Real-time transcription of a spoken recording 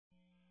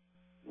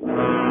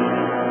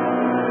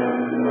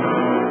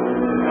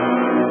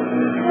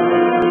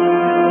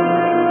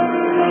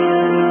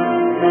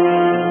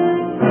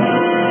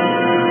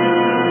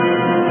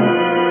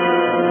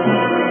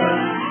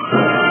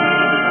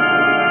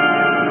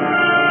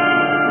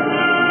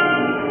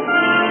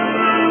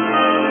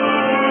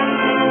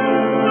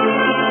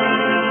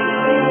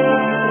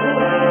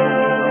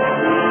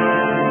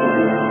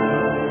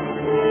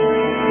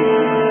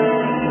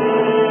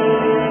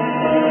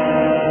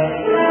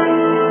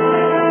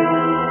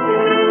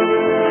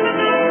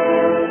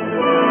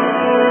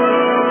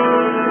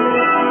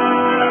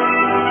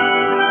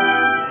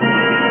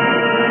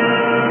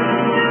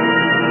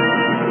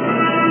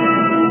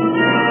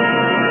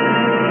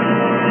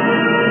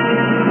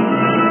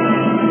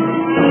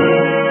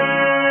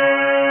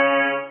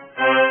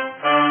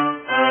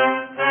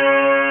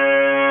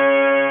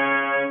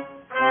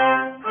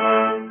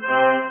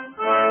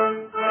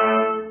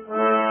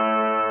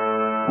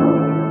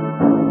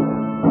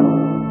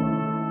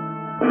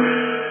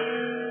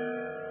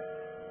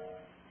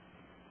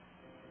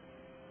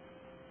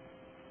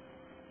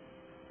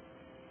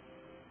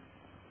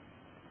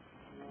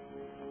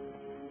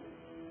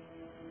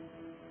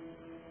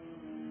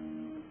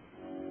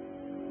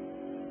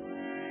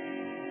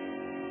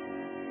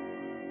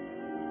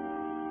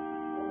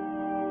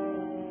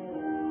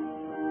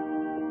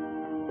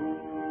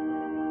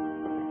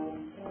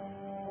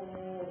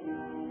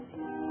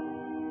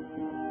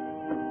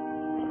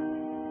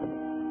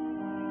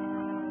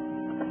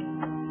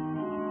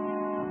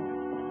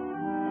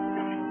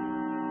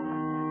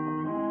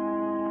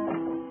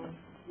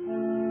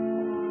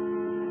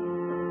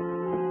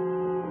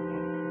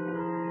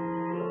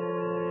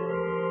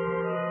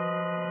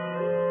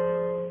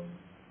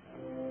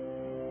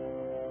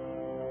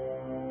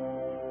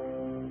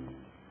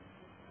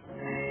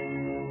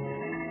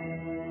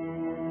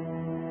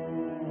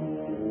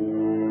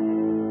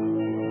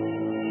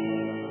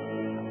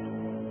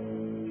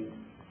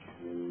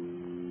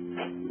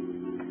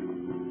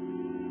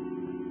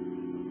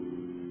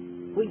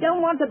We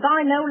don't want to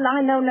buy no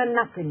lino, no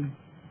nothing.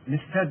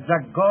 Mr.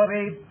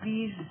 Zagore,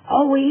 please?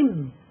 Oh,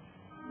 him.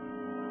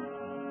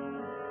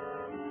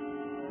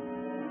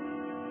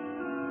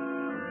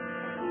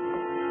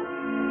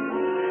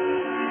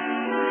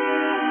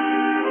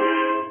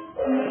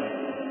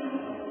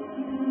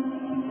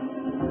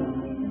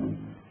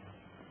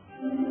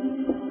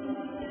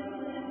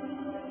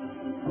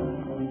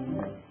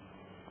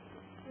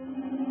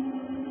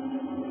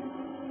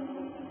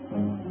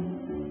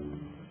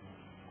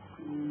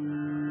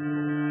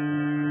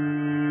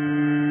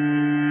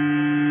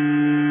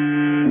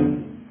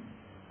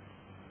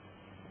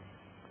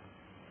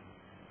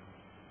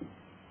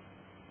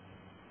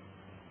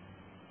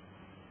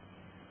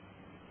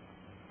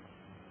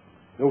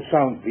 No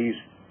sound, please.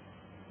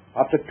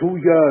 After 2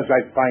 years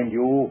I find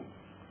you.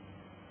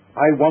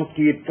 I want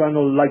the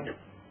eternal light.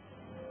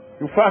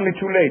 You found me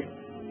too late.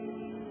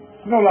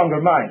 It's no longer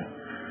mine.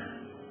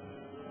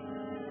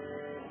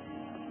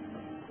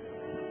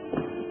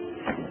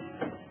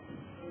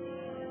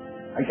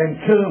 I can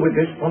kill with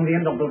this from the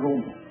end of the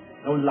room.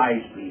 No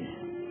lies, please.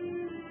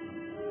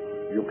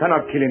 You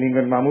cannot kill in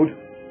England, Mahmoud.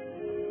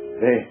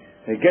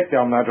 They get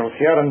their murderers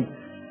here and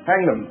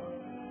hang them.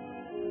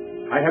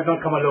 I have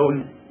not come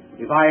alone.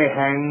 If I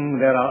hang,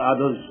 there are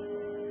others.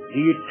 The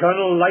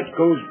eternal light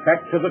goes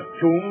back to the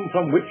tomb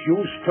from which you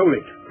stole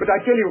it. But I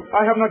tell you,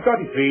 I have not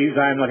got it. Please,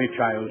 I am not a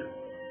child.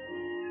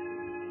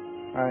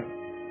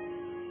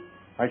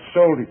 I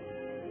sold it.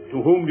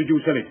 To whom did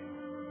you sell it?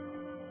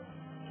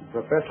 To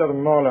Professor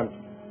Morlant.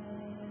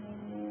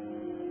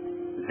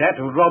 That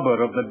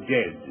robber of the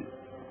dead.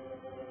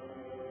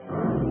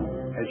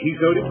 Has he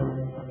sold it?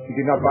 He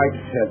did not buy it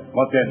to sell.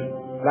 What then?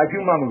 Like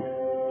you, Mahmoud.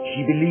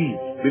 She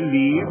believes.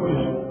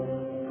 Believes?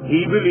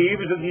 He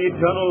believes that the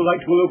eternal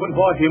light will open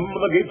for him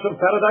the gates of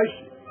paradise?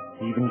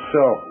 Even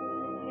so.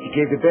 He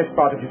gave the best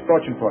part of his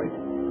fortune for it.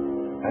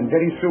 And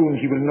very soon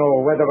he will know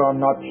whether or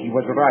not he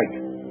was right.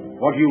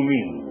 What do you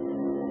mean?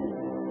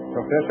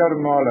 Professor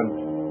Morlant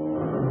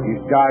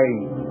is dying.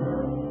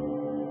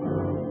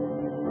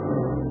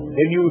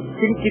 Then you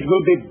think it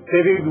will be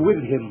buried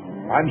with him?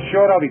 I'm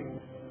sure of it.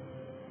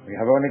 We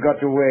have only got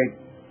to wait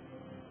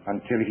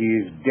until he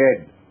is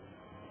dead.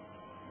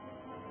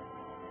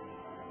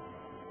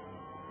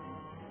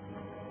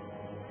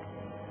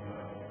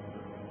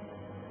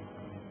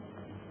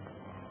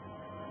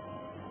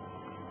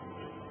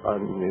 I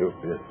knew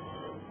this.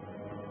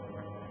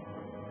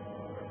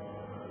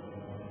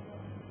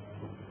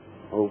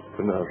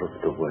 Opener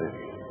of the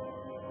way.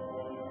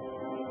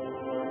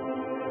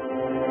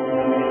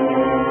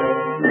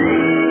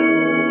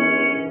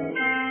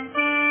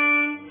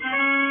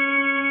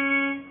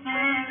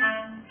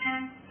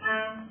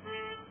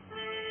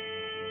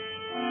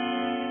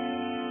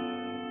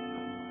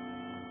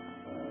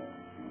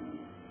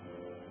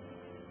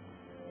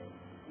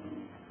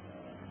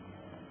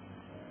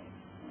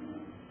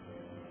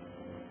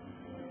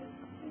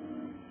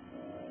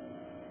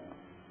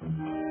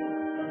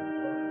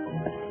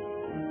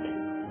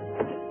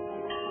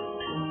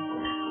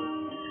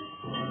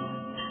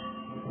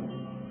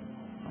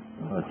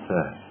 What's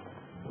that?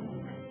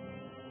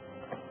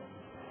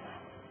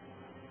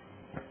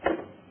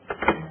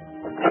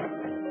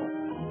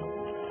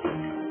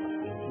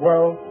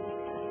 Well,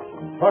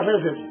 what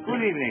is it? Good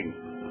evening.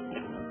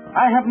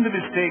 I happen to be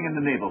staying in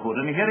the neighborhood,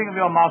 and hearing of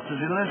your master's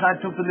illness, I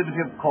took the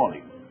liberty of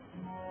calling.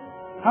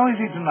 How is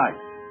he tonight?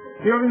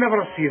 You'll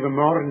never see the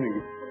morning.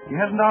 He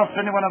hasn't asked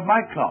anyone of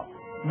my cloth.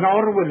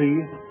 Nor will he.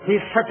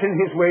 He's set in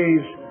his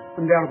ways,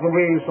 and they're the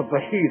ways of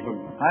the heathen.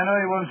 I know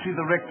he won't see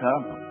the rector,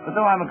 but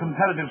though I'm a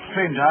comparative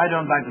stranger, I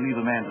don't like to leave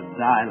a man to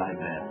die like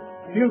that.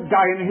 He'll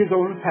die in his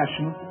own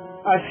fashion,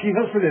 as he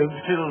has lived.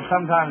 Still,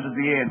 sometimes at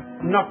the end.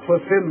 Not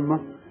with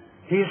him.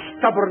 He's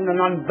stubborn and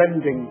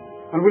unbending,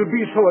 and will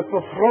be so at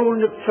the throne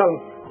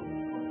itself.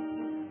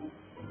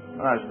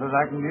 Well, I suppose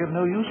I can be of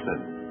no use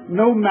then.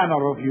 No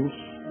manner of use.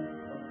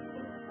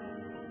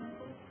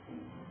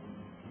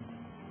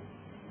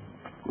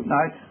 Good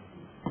night.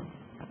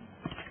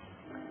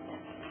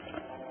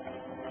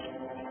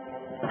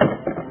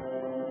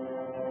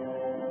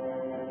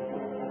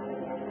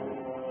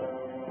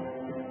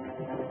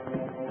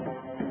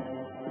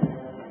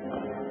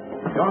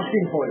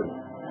 Asking for you.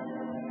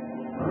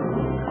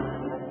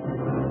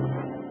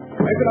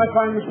 Where could I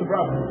find Mr.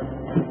 Brown?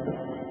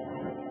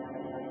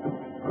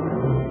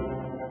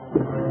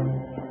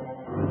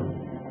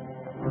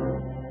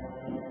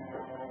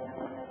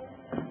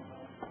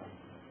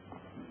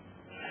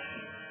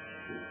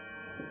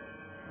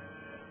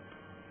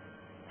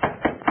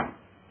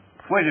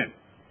 Who is it?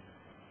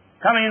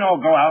 Come in or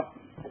go out.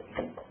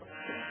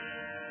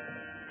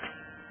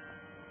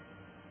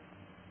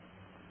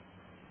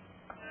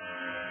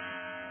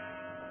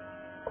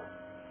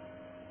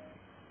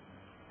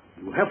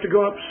 You'll have to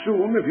go up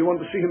soon if you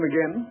want to see him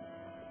again.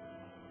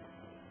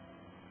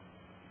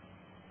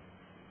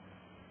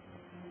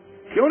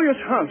 Curious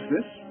house,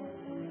 this.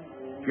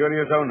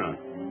 Curious owner.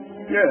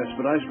 Yes,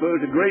 but I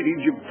suppose a great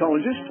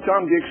Egyptologist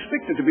can't be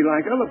expected to be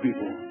like other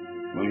people.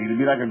 Well, he'll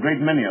be like a great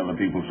many other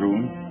people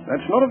soon.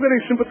 That's not a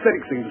very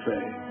sympathetic thing to say.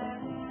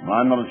 Well,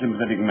 I'm not a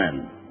sympathetic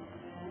man.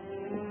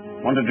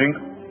 Want a drink?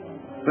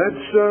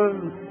 That's,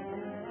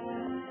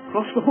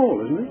 across the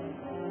hall, isn't it?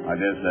 I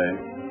dare say.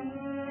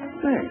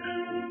 Thanks.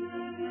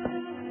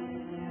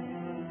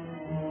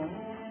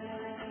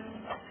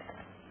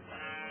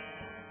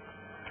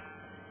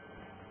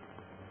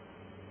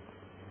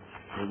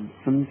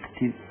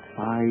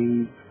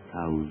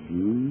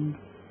 $75,000,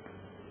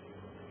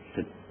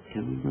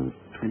 September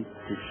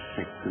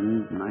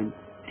 22nd,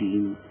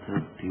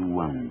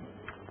 1931.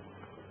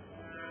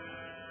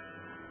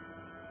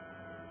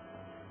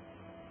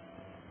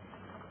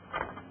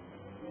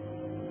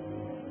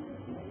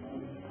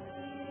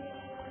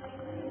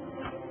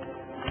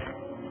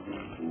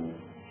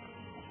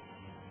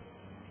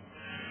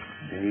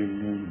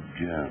 Daily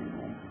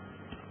Journal.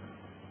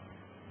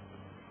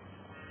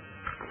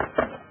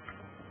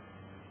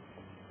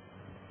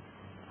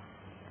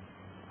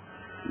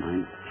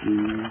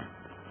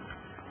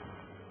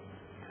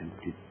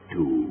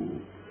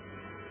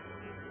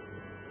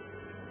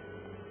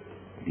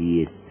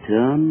 The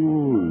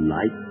eternal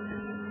light,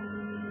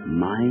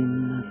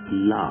 mine at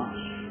last.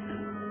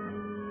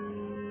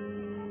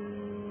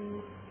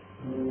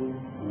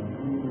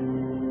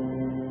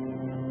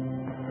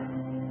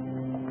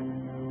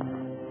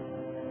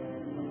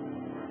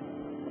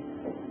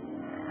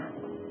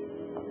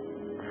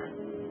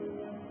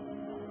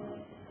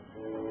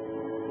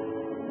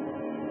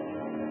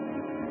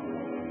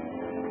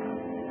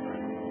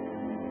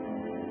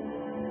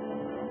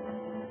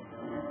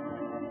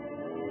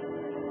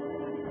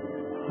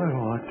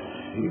 What's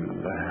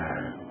in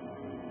there?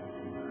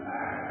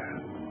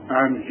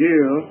 I'm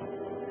here.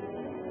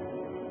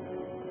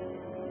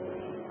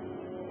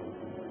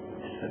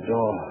 Is the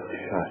door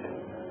shut?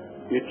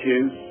 It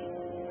is.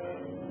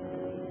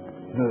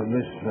 No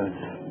listeners.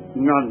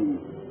 None.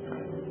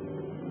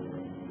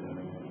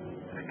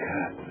 The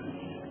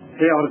curtains.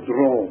 They are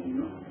drawn.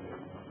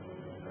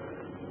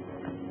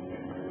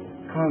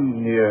 Come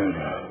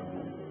nearer.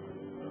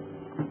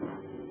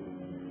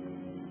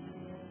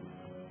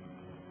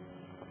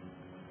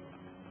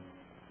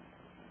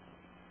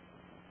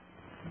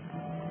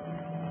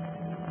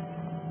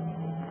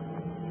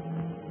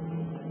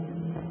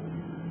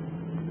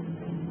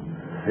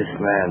 This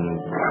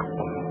man,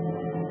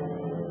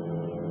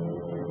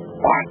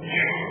 watch,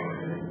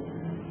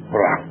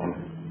 Broughton.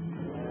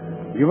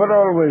 You were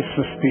always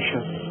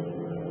suspicious.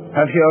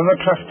 Have you ever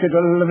trusted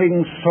a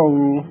living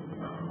soul?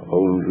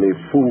 Only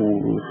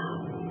fools.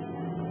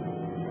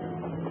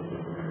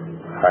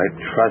 I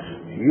trust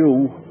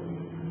you.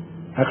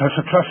 Let us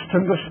trust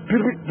in the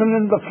spirit than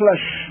in the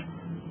flesh.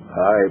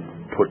 I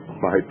put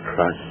my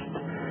trust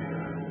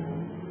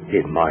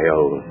in my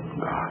own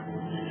God.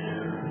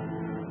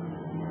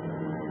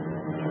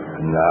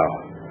 Now,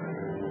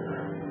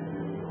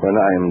 when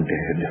I am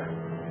dead,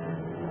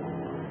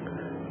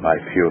 my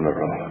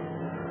funeral,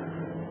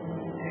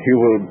 you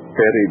will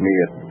bury me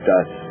at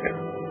dusk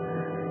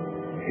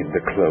in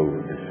the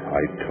clothes I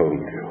told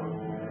you.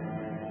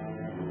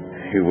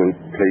 You will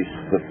place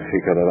the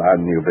figure of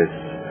Anubis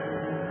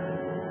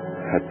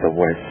at the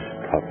west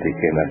of the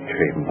inner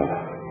chamber.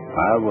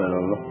 I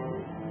will.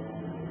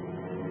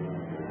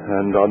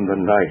 And on the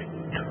night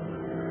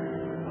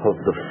of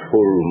the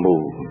full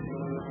moon,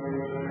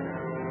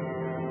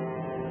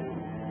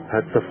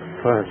 at the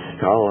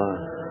first hour,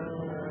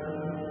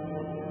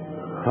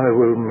 I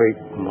will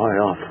make my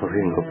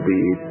offering of the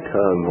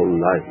eternal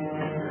light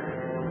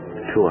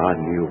to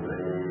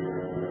Anubis,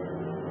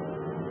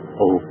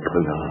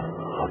 opener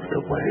of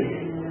the way.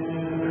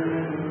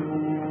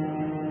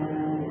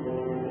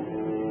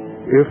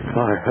 If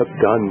I have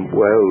done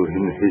well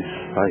in his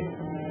sight,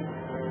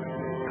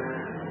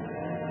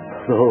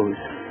 those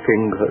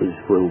fingers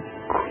will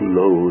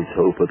close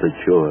over the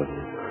jewel,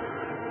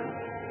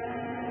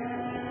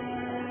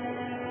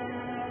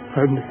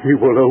 and he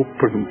will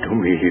open to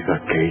me the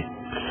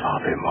gates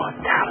of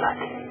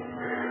immortality.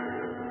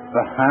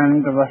 The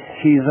hand of a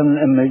heathen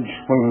image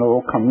will now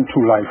come to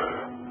life.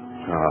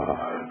 Ah,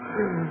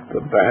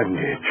 the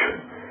bandage.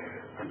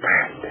 The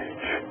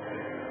bandage.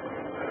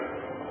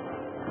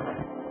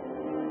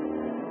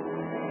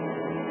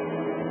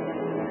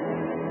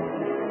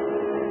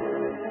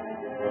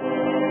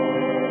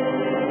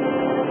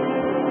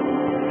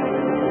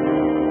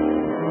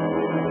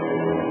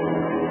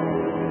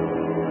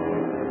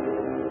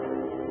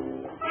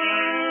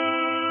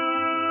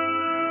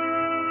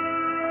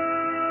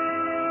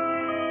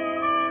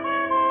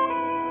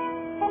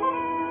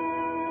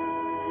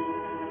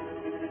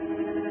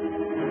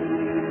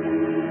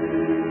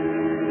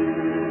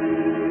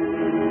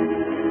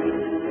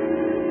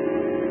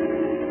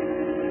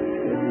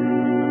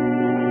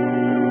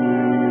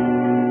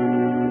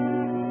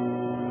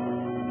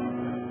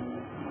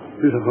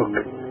 Look.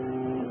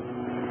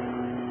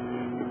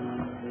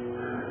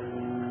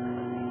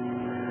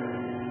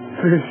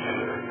 This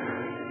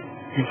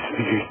is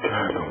the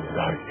eternal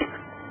light.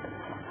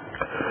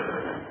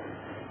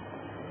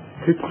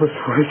 It must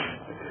rest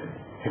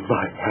in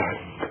my hand.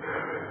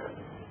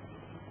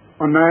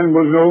 A man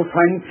will know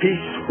find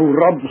peace who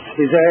robs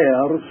his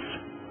heirs.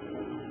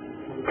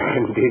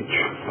 Bandage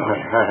my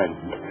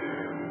hand.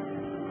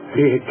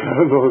 The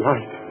eternal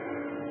light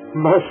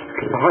must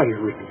lie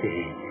with me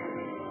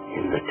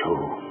in the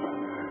tomb.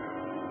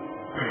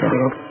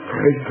 You're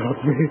afraid of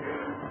me.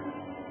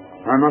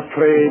 I'm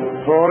afraid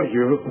for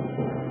you.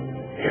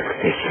 If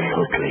this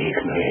should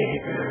leave me,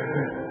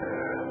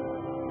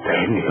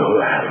 then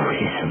you'll have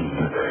reason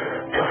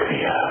to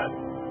fear.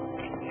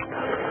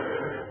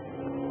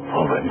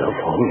 For when the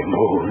full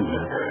moon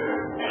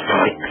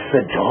strikes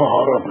the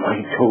door of my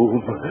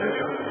tomb,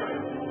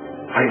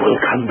 I will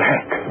come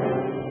back.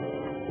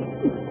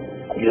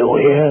 You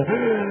hear?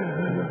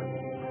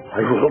 I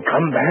will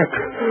come back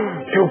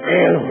to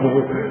kill.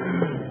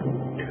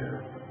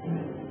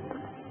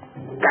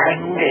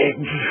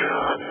 Bandage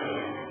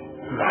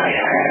my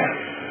hand.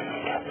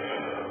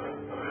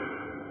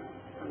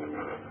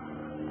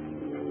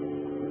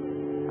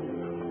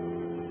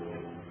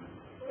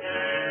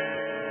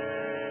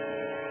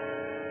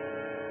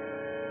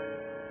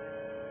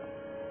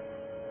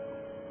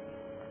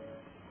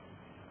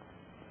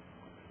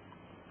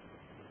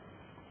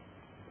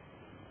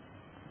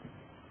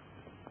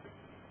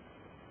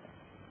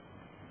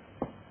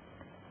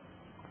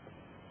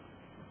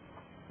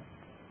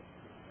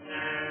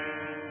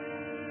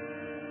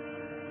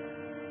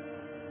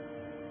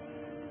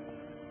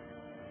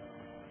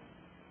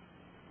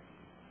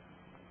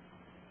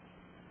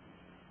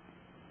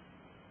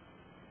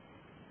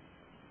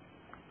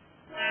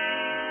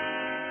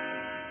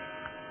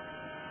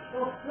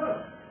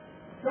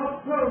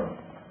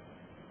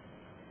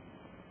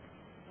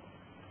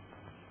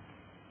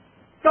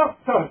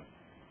 Doctor!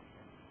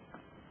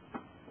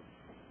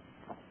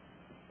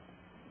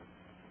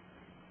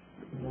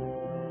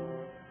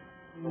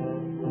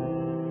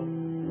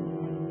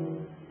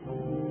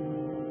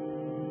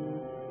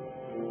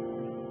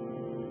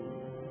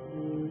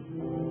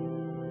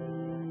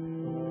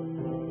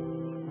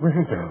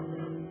 Window.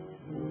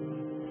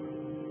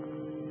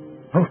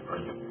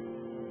 Open.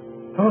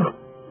 Oh.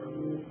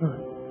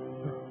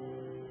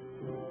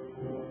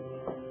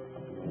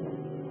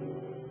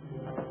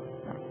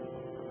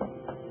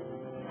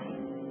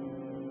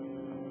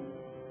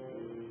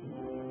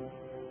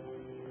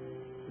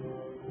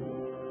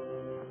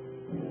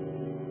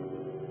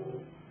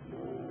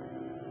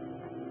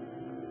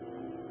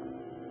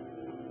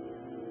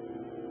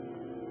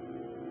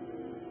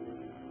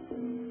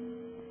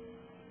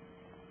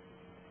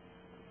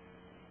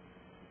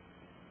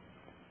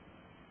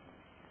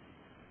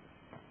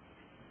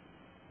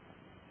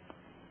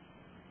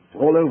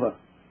 All over.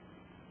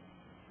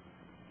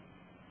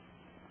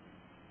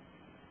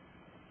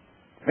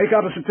 Make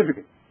out a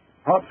certificate.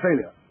 Heart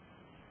failure.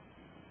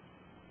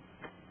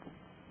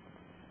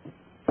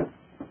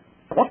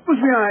 What was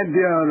the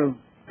idea of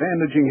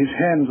bandaging his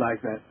hand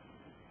like that?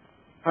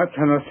 I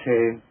cannot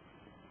say.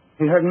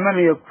 He had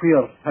many a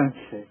queer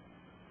fancy.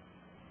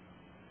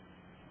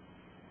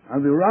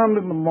 I'll be round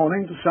in the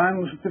morning to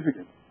sign the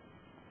certificate.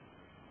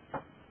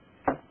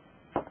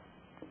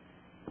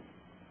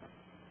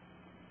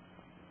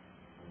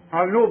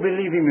 I'll no be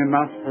leaving the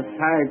master's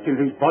side till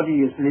his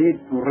body is laid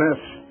to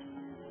rest.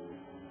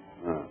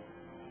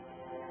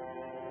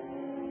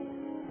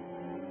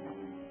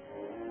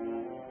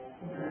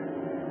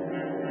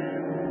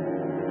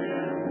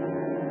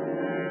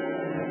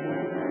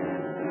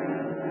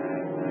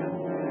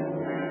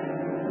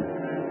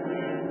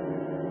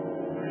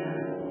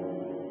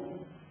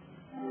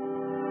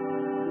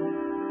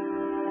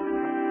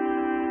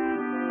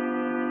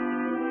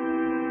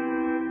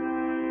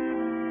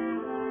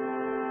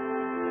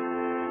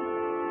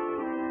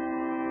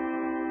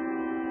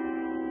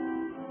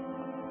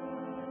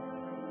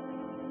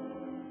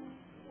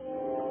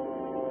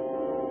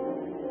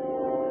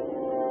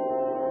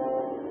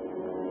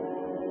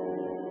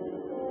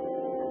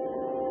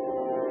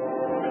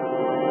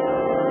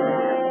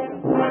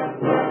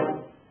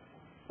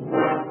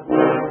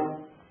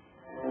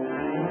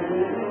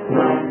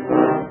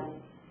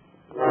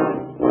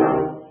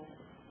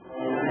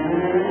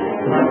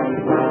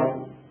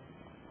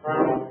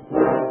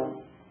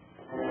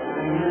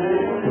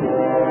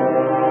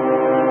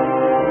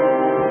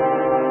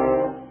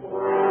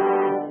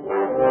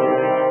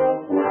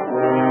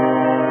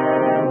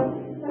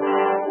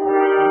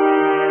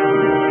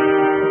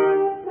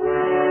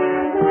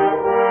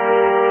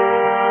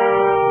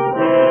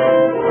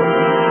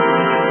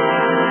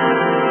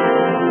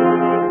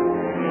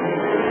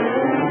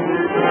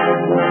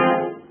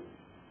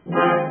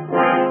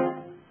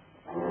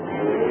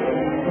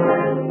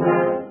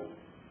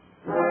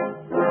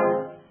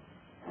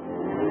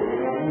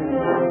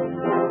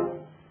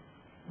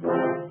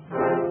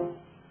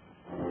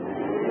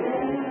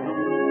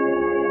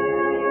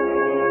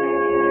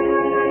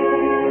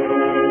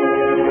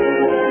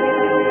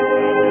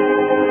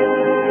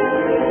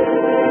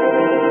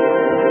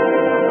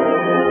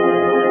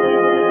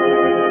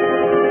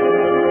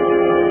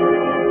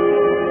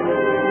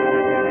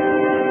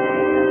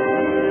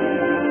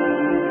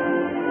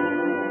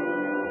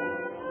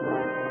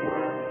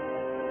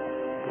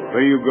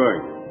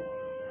 going?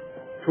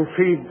 To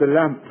feed the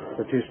lamp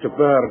that is to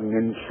burn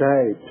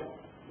inside.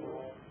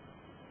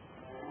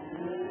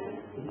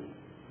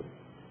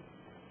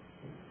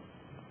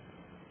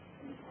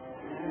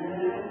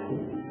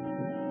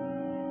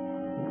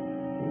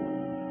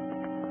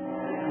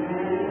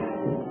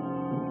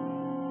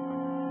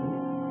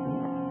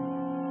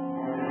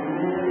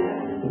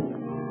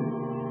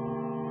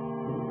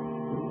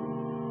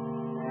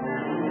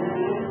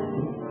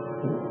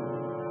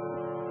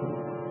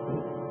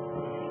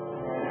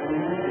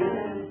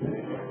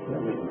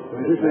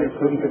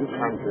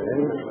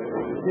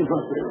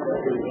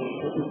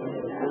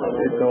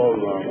 It's all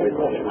wrong.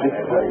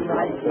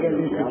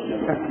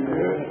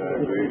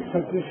 It's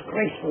a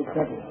disgraceful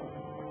devil.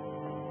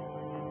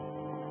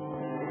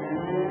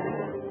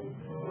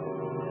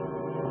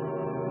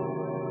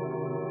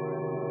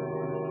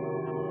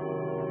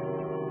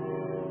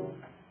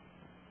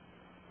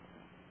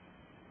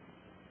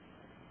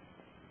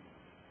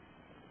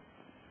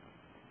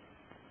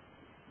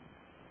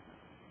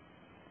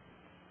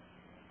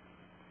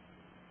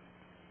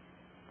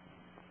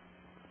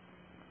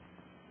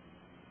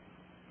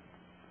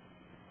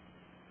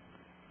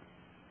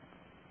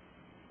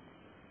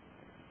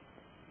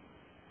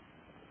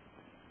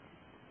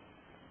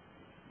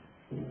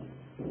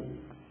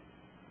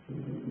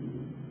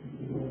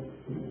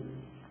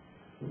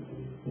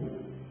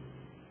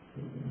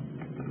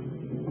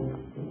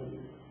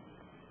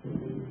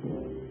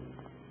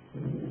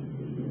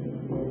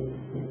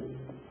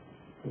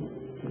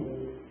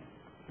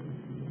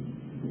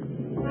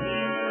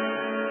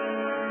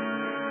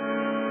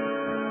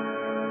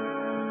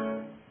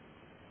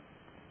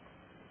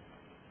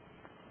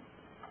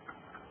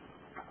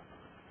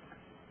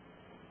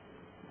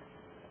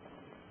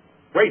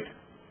 Wait!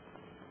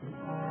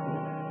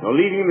 You're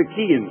leaving the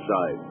key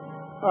inside.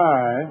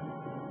 Aye.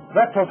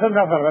 That was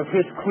another of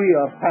his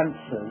queer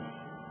fancies.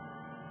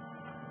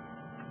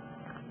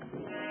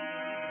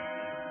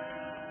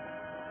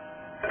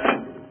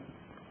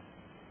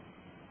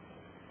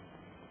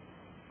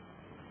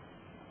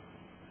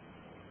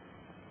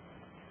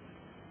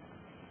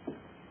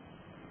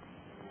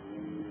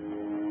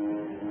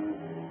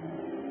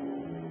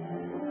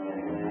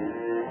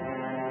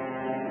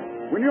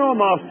 When your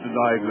master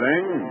died,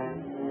 Lang,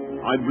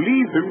 I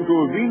believe him to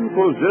have been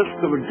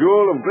possessed of a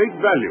jewel of great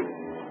value.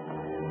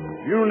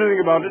 Do you know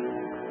anything about it?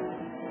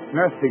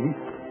 Nothing.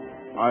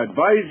 I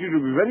advise you to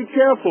be very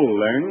careful,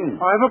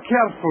 Lang. I have a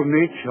careful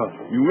nature.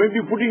 You may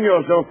be putting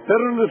yourself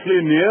perilously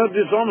near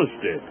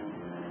dishonesty.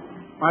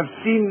 I've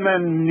seen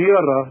men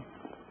nearer.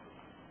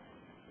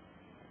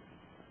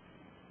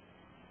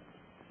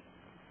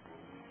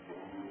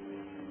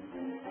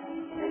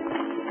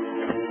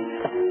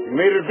 You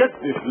may regret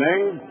this,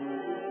 Lang.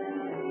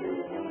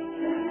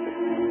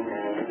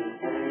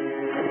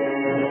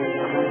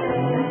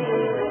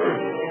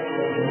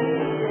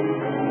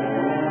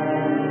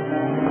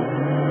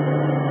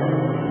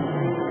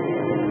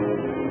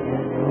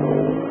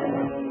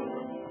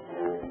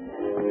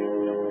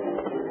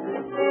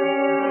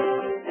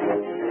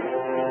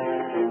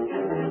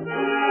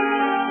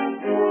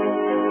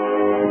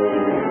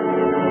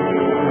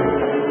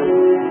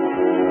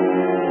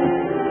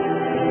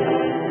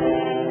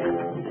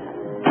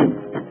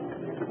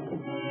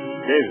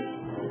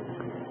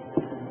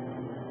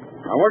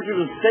 I want you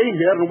to stay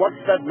here and watch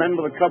that man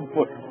with the club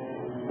foot.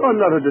 I'm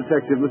not a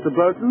detective, Mr.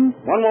 Burton.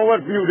 One more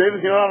word from you,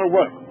 Davis, you're out of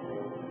work.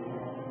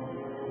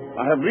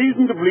 I have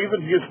reason to believe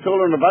that he has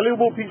stolen a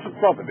valuable piece of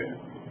property.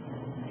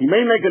 He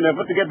may make an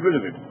effort to get rid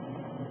of it.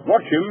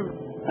 Watch him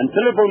and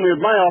telephone me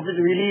at my office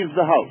if he leaves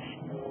the house.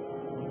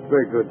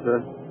 Very good, sir.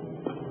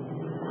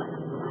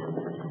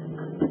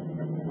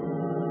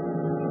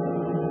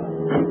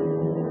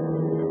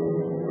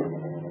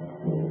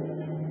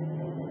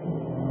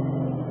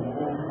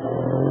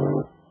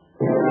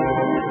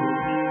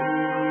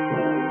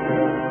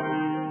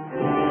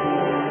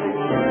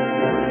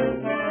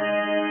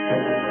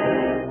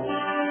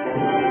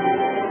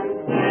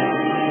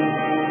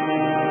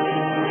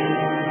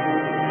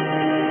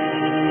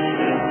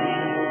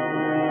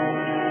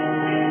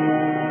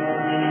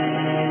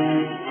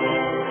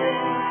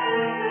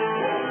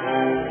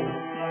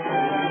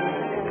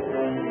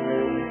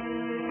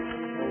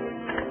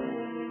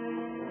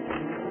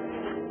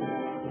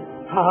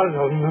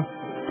 Harlan.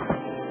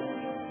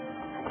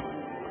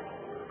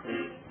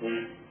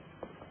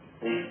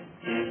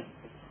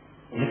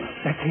 Miss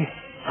Betty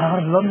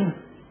Harlan,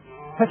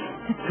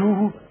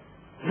 52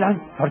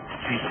 Langford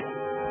Street.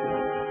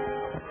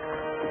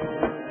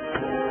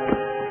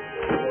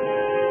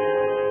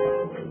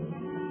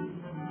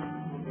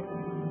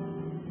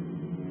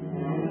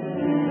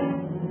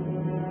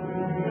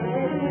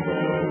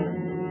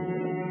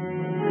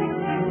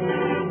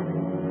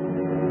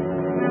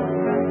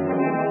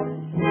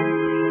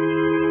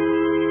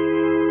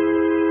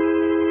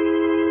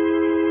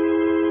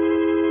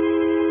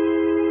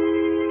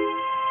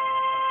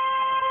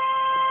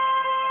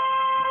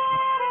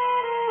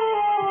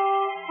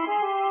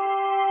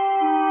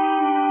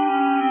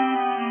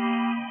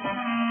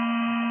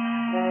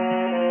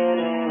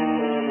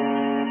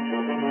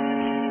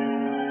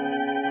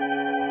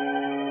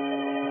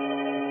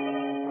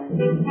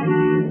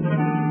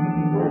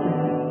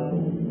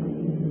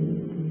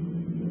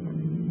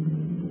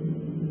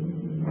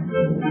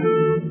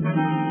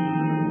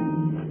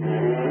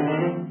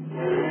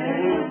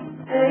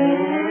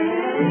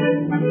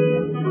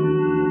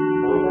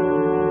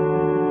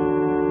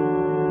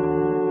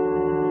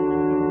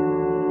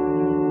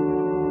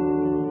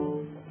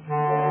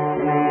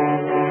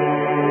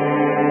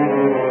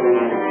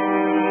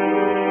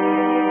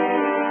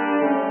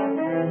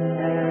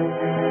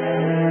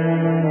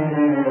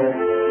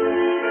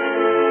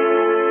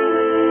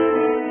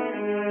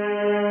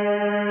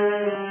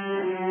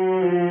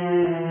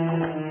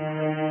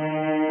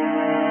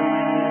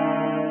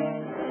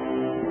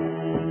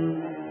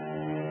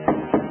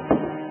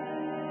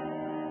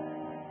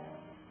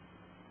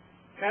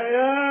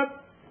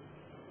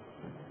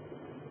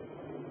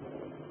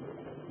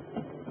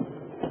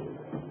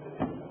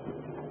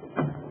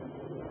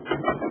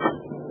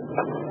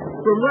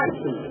 From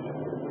Wrexham.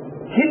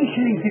 10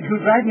 shillings if you'll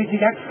drive me to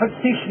Oxford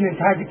Station in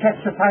time to catch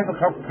the 5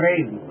 o'clock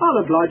train.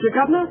 I'll oblige you,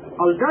 Governor.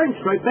 I was going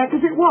straight back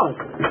as it was.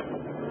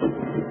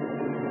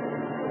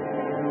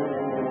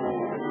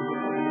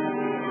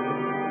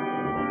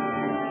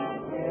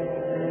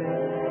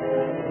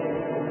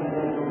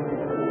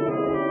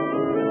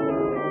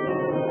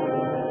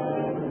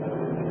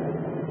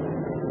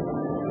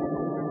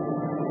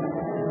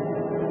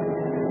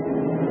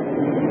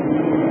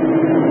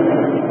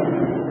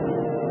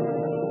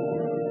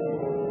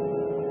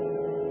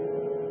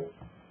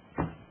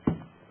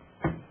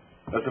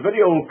 That's a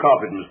very old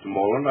carpet, Mr.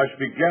 Morland. I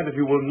should be glad if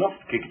you will not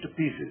kick it to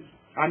pieces.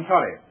 I'm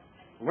sorry.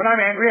 When I'm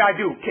angry, I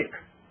do kick.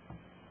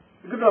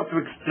 You're good enough to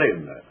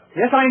explain that.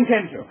 Yes, I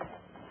intend to.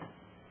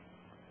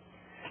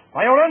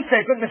 By your own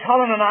statement, Miss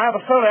Holland and I are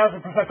the sole heirs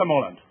of Professor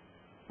Morlant.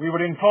 We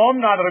were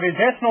informed neither of his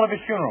death nor of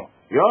his funeral.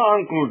 Your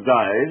uncle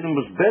died and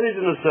was buried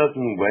in a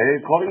certain way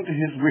according to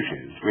his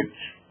wishes, which...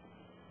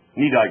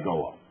 need I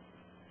go on?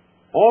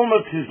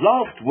 Almost his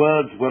last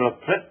words were a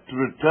threat to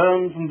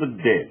return from the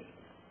dead.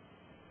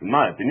 In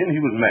my opinion,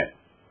 he was mad.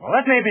 Well,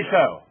 that may be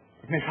so.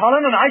 But Miss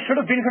Holland and I should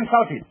have been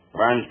consulted.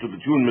 I understood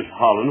that you and Miss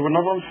Holland were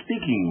not on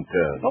speaking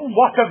terms. Oh,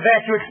 what of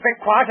that? You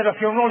expect quiet at a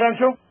funeral, don't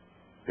you?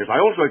 Yes,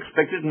 I also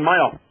expect it in my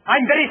office.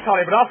 I'm very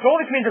sorry, but after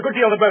all, this means a good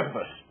deal to both of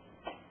us.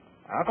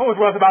 I thought it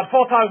was worth about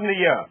 4,000 a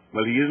year.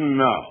 Well, he isn't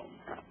now.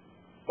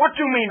 What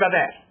do you mean by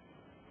that?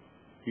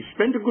 He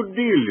spent a good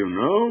deal, you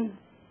know.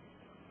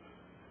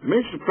 It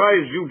may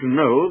surprise you to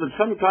know that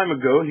some time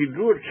ago he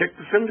drew a cheque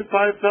for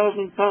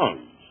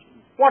 £75,000.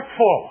 What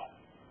for?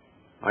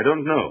 I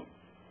don't know.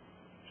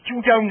 You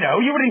don't know?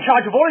 You were in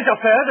charge of all his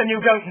affairs and you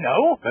don't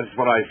know? That's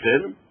what I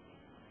said.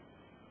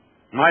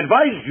 And I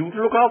advise you to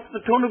look after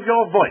the tone of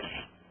your voice.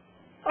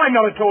 I'm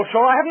not at all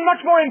sure. I have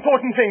much more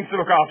important things to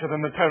look after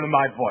than the tone of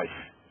my voice.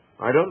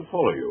 I don't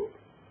follow you.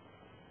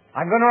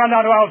 I'm going to run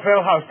down to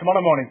Alvale House tomorrow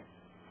morning.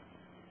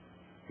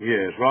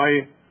 Yes,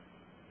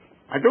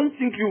 I don't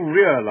think you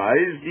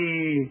realize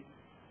the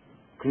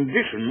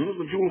conditions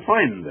that you'll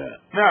find there.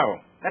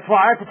 No. That's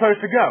why I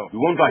propose to go. You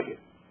won't like it.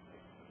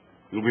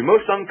 You'll be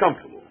most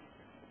uncomfortable.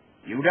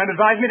 You don't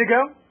advise me to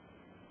go?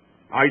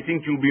 I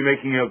think you'll be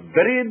making a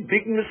very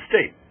big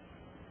mistake.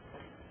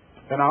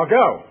 Then I'll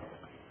go.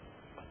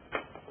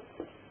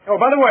 Oh,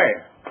 by the way,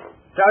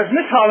 does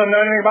Miss Holland know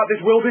anything about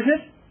this will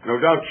business? No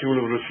doubt she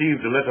will have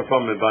received a letter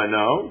from me by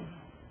now.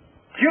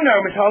 Do you know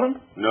Miss Holland?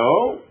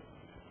 No.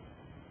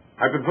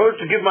 I propose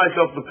to give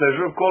myself the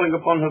pleasure of calling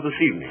upon her this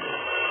evening.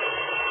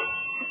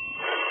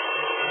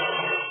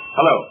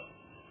 Hello.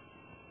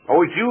 Oh,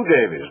 it's you,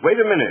 Davis. Wait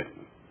a minute.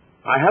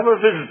 I have a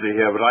visitor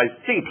here, but I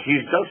think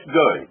he's just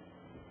going.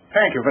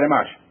 Thank you very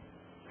much.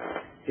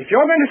 If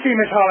you're going to see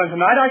Miss Holland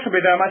tonight, I shall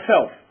be there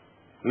myself.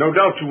 No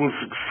doubt you will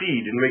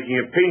succeed in making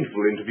a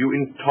painful interview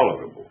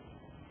intolerable.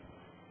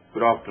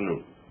 Good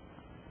afternoon.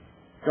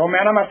 Your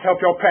manner must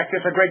help your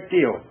practice a great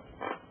deal.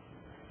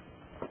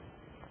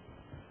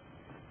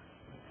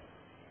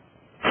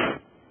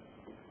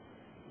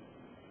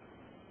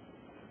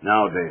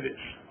 Now,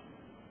 Davis.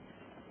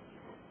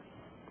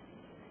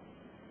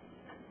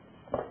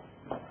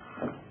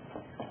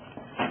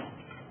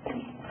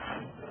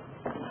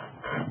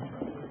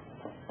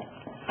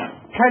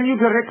 Can you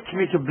direct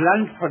me to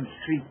Blandford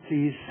Street,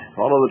 please?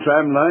 Follow the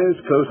tram lines,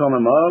 close on a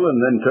mile,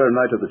 and then turn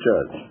right at the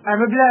church.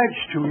 I'm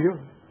obliged to you.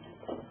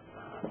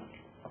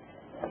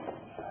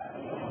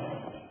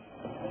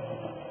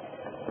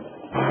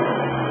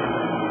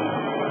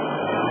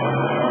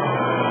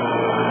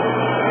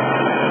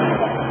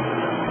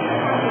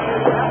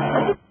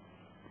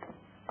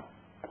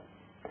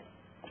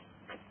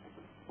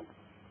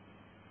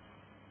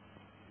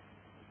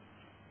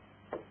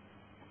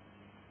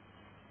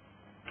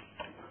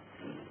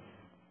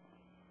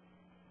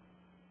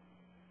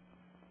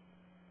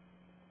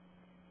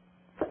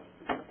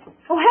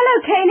 Oh, hello,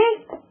 Caney.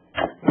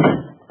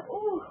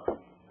 Oh.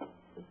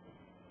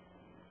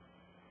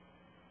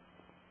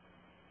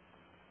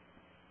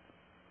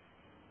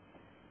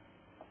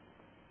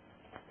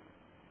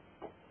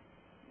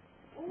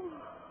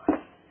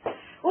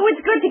 Oh,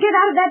 it's good to get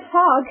out of that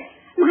fog.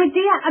 My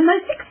dear, I'm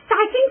most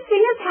excited embarrassing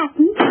thing has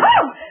happened.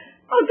 Oh!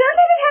 Oh, don't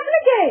let it happen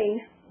again.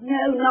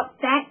 No, not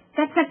that.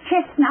 That's a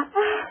chestnut.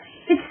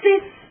 It's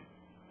this.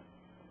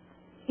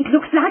 It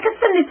looks like a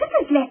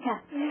solicitor's letter.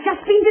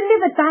 Just been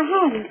delivered by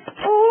hand.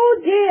 Oh,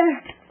 dear.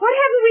 What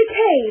haven't we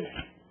paid?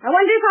 I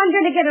wonder if I'm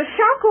going to get a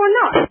shock or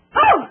not.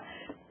 Oh!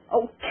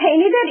 Oh,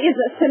 Caney, that is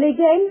a silly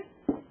game.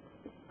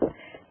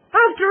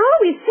 After all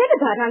we've said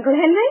about Uncle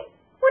Henry,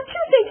 what do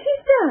you think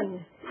he's done?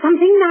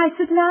 Something nice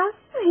at last?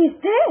 He's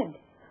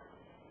dead.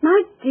 My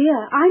dear,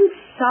 I'm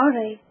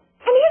sorry.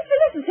 And his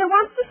solicitor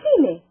wants to see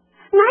me.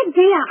 My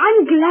dear, I'm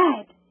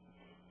glad.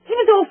 He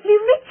was awfully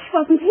rich,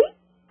 wasn't he?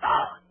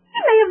 Oh, he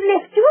may have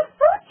left you a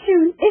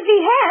fortune. If he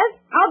has,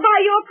 I'll buy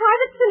you a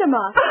private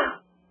cinema. Oh,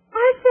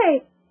 I say,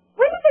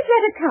 when did this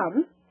letter come?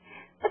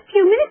 A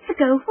few minutes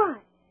ago. Why?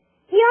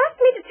 He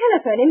asked me to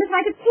telephone him if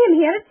I could see him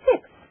here at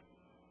 6.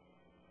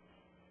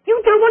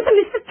 You don't want to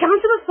miss the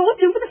chance of a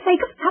fortune for the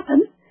sake of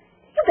tuppence.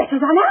 You better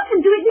run out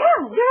and do it now.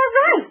 You're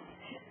right.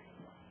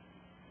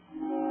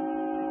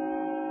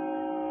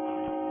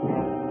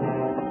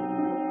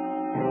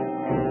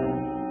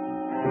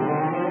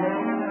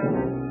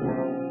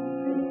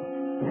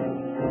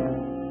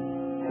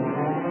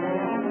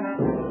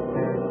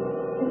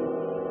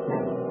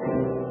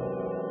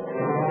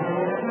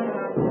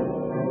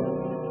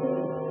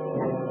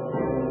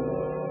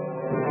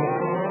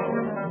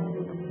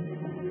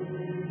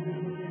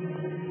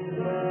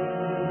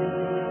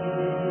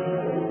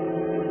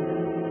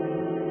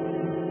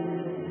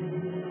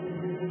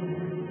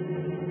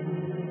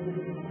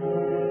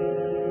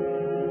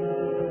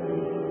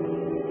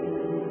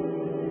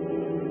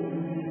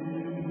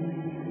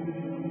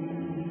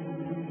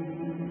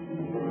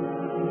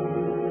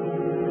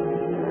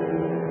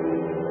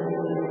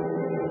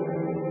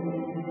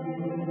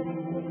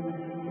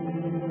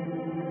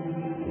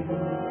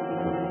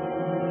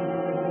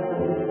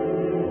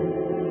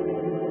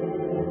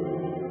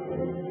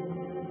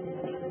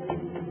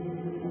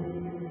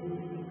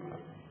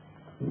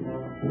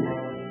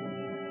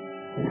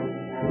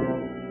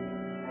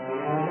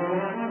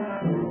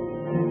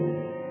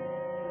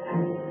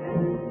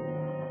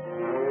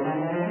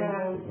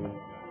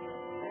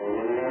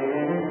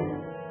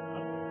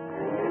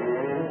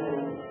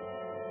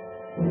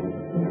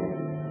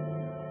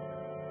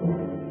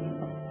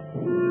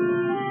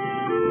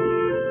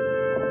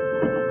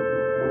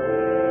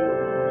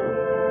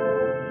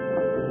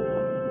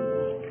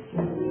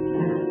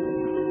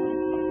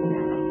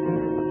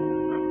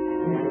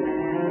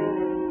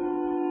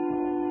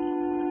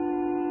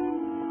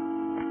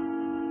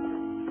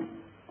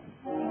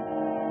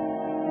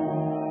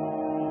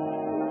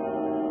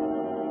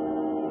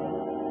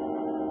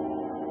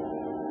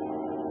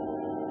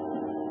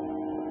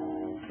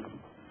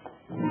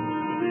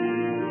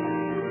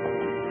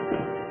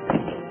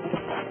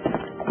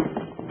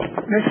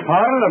 Miss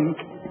Harlan.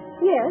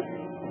 Yes?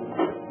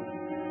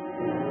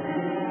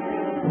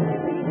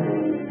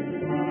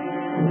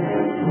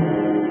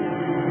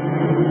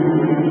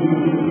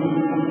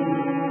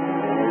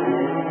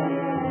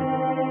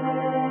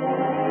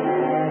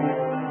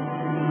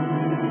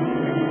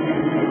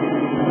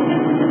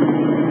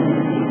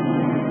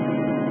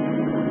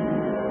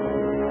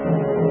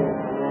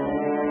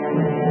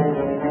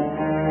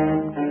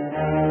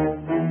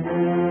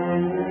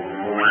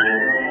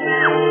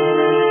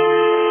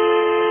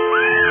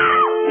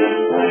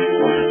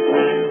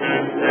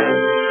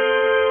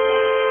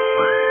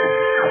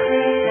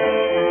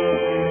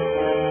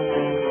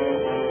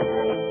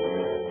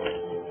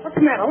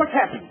 What's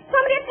happened?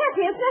 Somebody attacked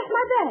me and snatched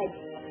my bag.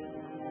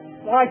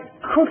 Why,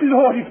 good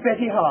Lord, it's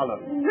Betty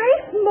Harlan.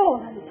 Ralph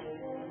Morlant.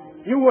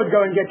 You would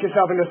go and get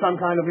yourself into some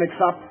kind of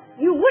mix-up.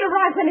 You will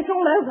arrive when it's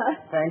all over.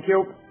 Thank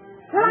you.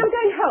 Well, I'm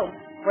going home.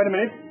 Wait a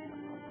minute.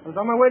 I was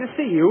on my way to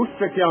see you,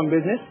 strictly on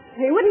business.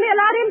 You wouldn't be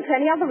allowed in for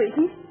any other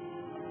reason.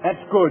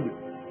 That's good.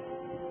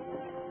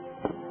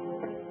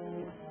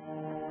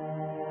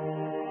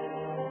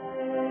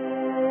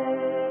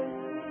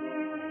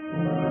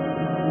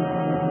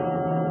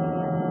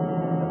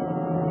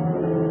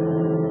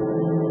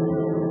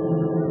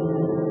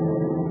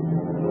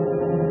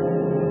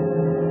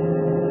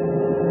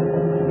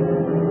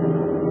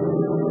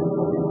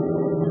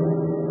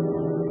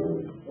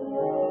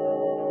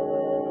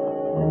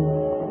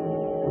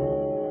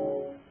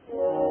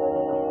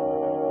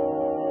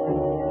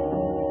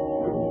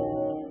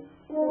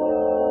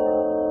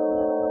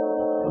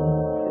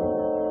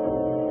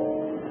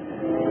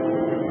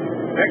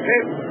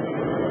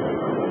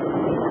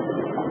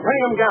 Bring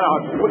him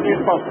down. Put his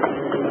boat.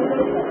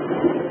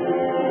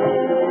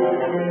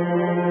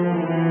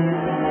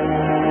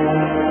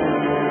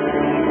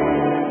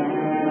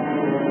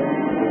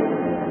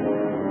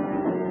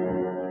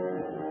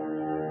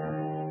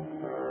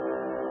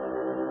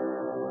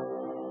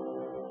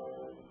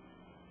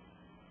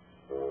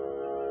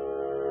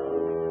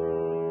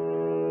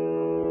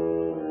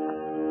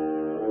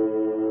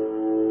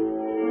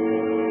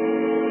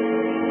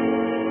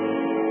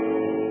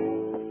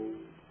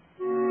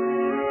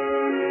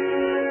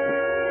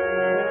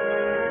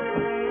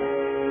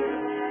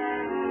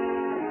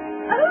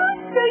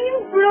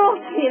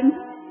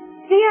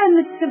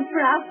 Mr.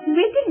 Broughton.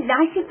 We're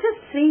delighted to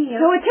see you.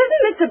 No, it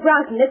isn't Mr.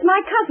 Broughton. It's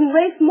my cousin,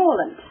 Ralph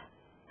Morlant.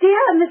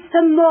 Dear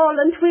Mr.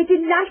 Morlant, we're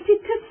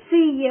delighted to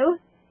see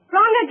you.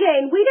 Wrong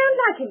again. We don't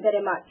like him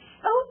very much.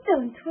 Oh,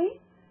 don't we?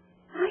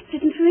 I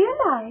didn't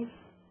realize.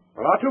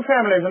 Well, our two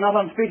families are not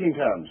on speaking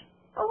terms.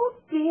 Oh,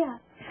 dear.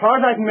 As far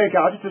as I can make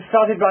out, it was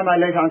started by my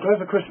late uncle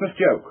as a Christmas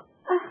joke.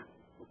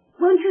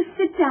 Won't you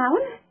sit down?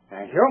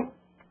 Thank you.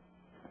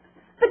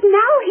 But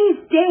now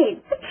he's dead.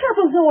 The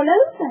trouble's all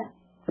over.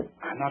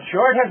 I'm not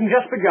sure. It hasn't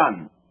just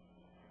begun.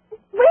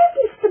 Where's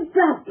Mr.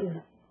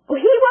 Broughton? Oh,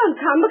 he won't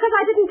come because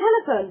I didn't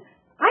telephone.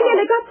 I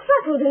nearly got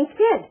throttled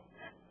instead.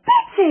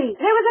 Betsy!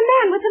 There was a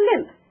man with a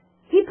limp.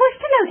 He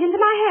pushed a note into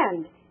my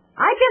hand.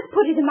 I just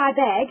put it in my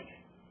bag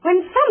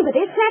when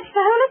somebody snatched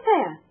the whole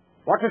affair.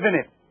 What was in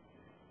it?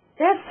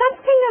 There's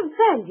something of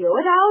value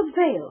at Owl's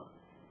Vale.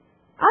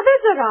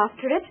 Others are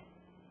after it.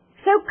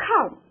 So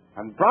come.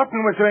 And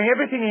Broughton was doing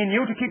everything he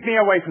knew to keep me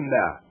away from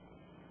there.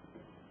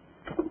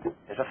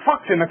 There's a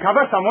fox in the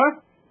cover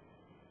somewhere.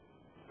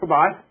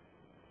 Goodbye.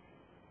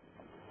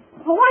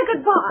 Oh, why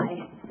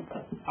goodbye?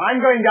 I'm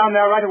going down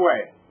there right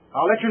away.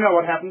 I'll let you know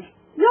what happens.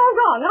 You're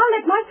wrong. I'll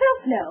let myself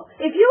know.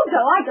 If you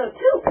go, I go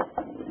too.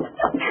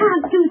 You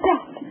can't do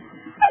that.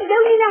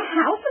 Alone in a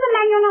house with a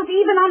man you're not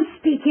even on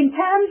speaking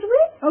terms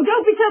with? Oh,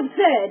 don't be so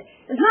absurd.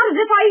 It's not as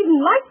if I even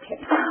liked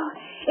him. Oh,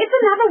 if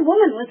another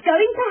woman was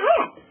going,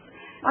 perhaps.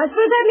 I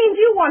suppose that means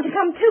you want to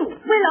come too.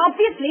 Well,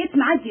 obviously it's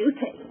my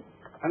duty.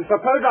 And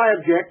suppose I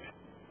object?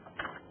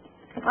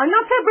 I'm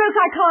not so broke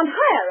I can't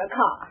hire a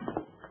car.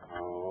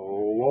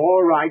 Oh,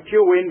 all right,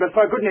 you win, but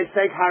for goodness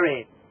sake,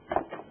 hurry.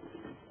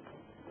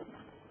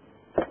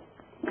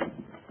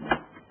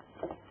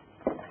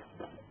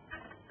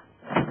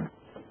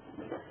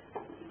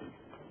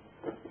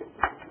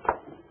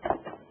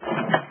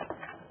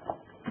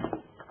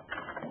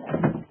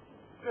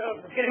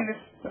 Getting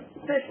this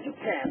best you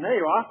can. There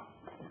you are.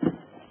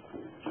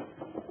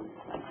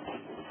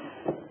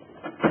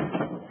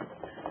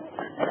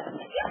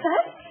 You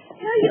first.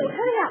 No, you.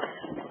 Hurry up.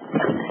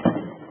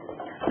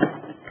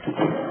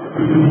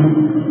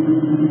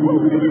 Oh,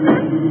 this is an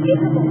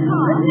unskippable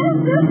car.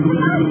 Come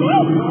on,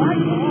 boy.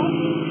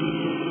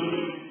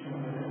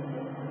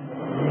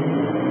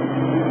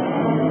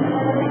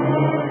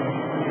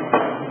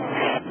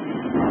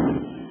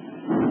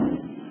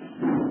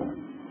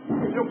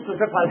 It looks as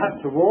if I'll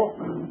have to walk.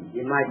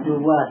 You might do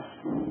worse.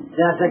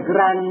 There's a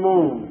grand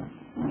moon.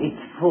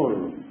 It's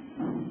full.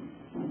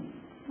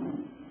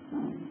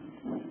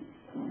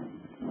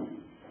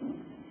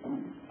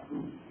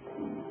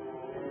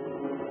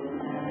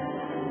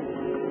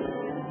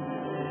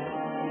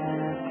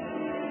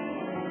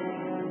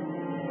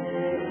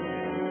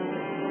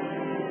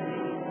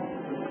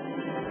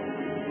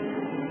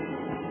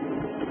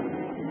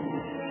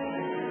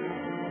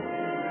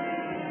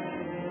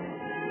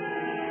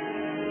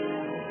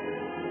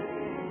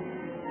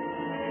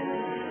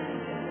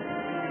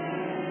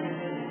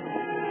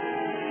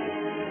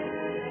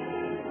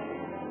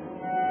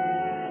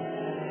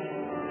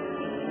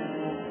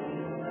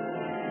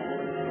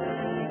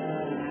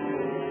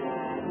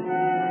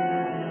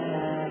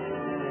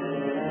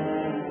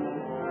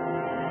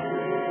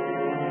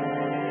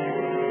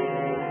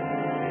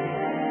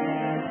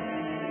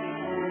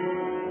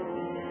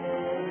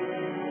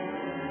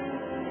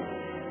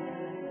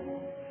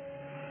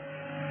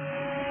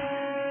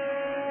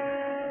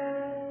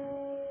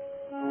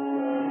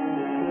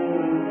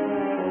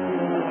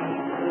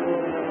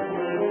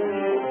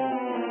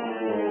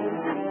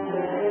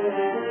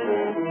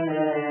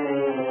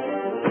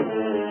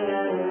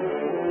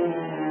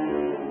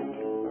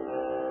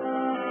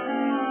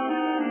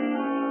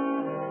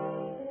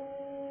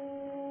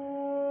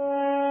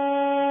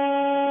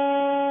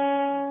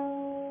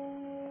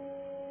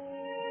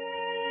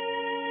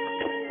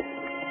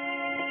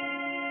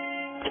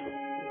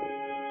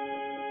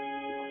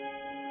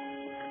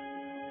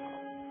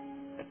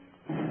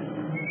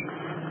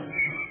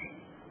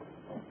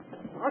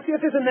 I'll see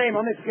if there's a name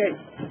on this gate.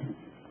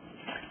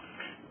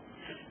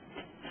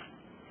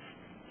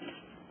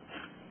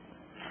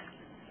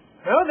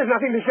 No, there's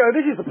nothing to show.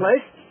 This is the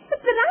place. But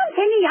there aren't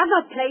any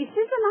other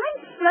places, and I'm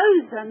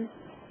frozen.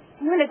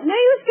 Well, it's no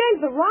use going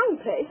to the wrong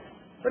place.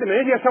 Wait a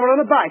minute, here's someone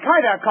on a bike. Hi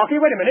there,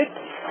 Cocky. Wait a minute.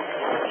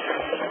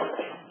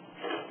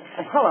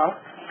 Oh, hello.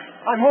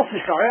 I'm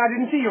awfully sorry. I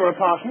didn't see you were a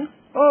parson.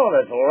 Oh,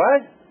 that's all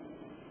right.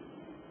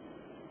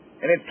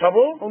 Any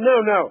trouble? Oh,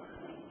 no.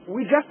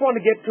 We just want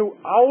to get to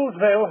Owl's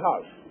Vale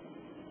House.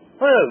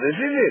 Well, this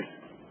is it.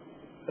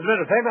 As a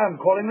matter of fact, I'm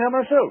calling there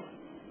myself.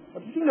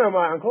 Did you know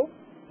my uncle?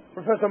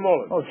 Professor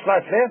Morlant. Oh,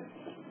 slightly.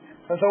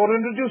 And so I want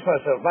to introduce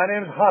myself. My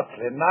name's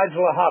Hartley,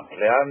 Nigel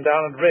Hartley. I'm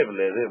down at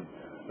Raveley,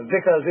 the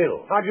vicar's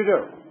ill. How'd you do?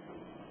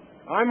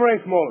 I'm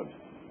Ralph Morlant.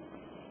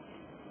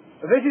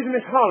 This is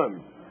Miss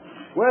Holland.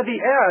 We're the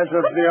heirs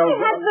of Couldn't the old...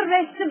 we have the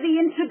rest of the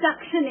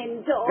introduction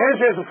indoors?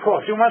 Yes, of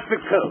course. You must be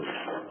cold.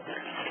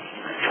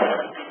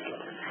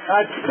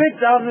 Straight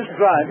down this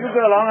drive. You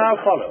go along,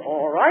 I'll follow.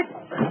 All right.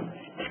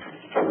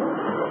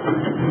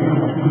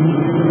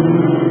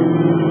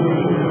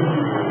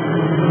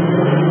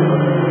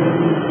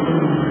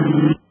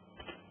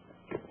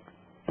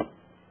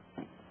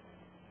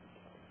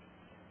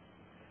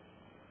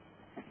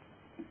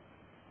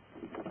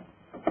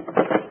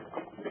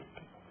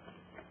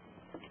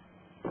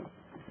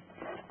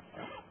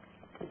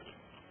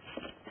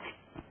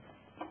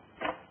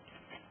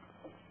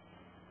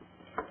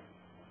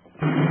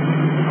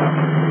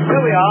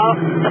 are.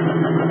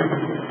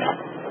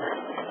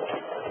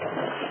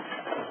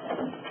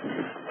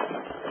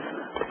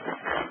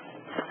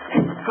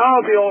 Car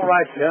will be all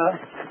right here.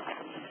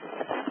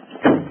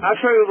 I'll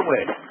show you the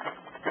way.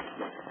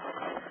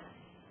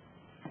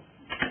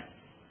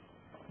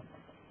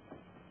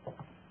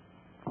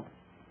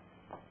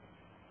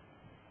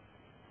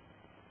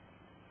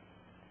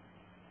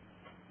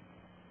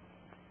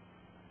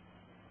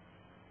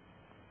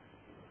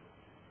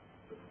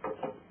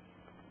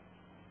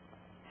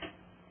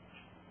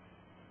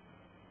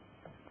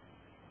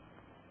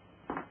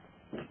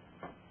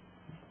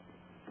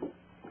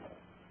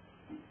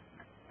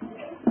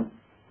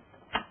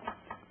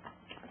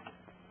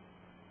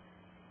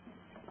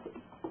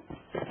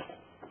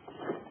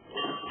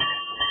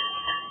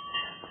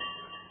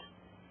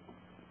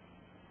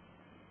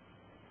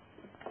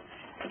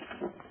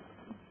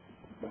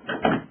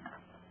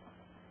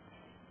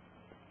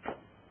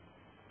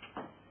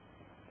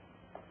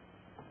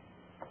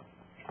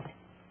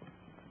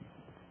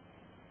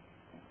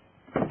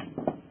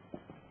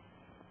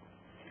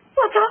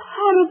 What a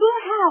horrible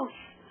house.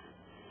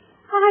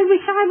 I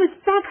wish I was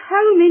back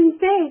home in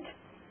bed.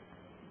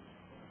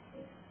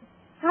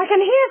 I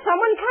can hear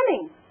someone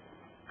coming.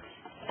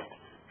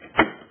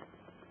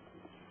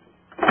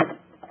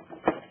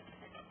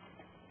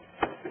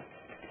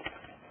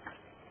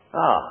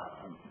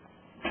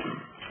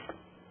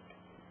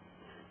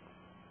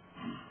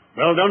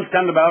 Well, don't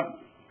stand about.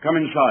 Come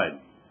inside.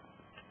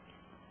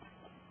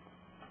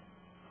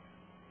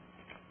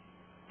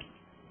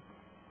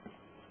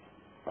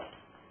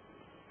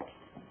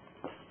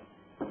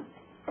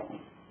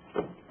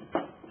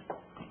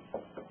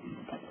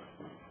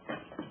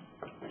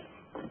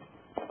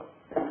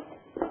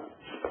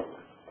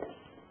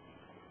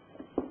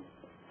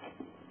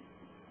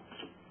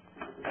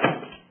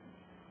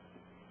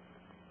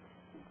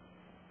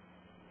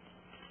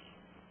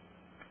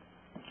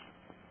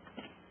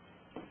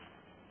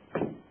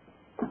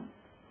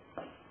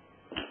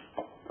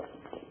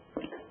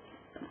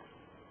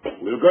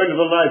 We'll go into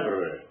the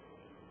library.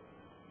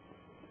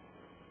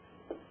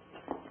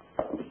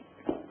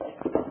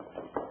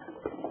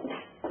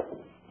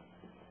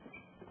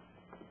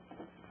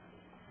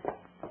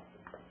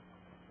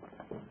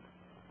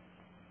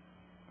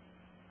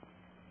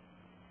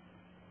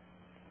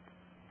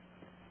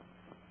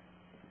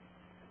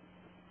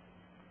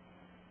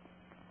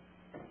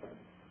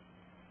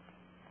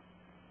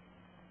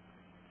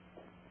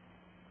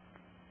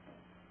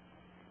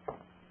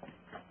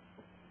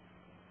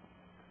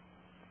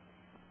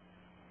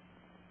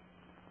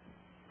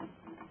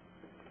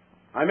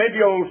 I may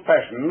be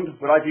old-fashioned,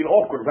 but I feel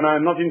awkward when I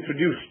am not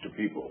introduced to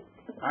people.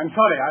 I'm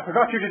sorry, I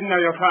forgot you didn't know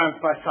your clients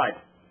by sight.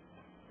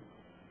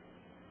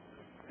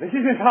 This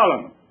is Miss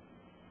Holland.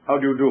 How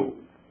do you do?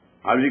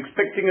 I was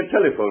expecting a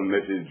telephone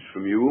message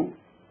from you.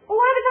 Oh,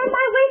 I was on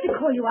my way to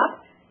call you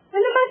up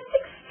when the most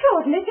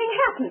extraordinary thing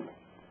happened.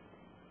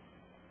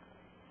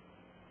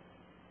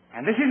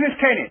 And this is Miss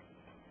Caney.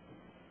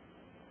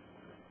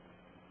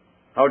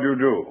 How do you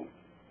do?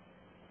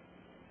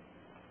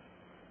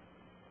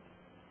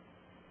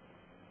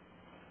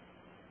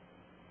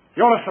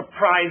 You're a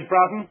surprise,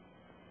 Broughton.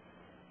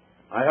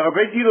 I have a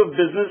great deal of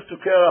business to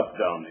clear up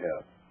down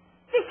here.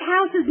 This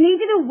house has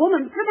needed a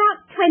woman for about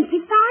 25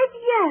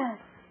 years.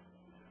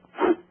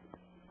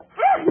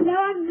 Oh, no,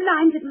 I'm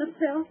blinded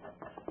myself.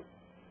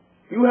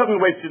 You haven't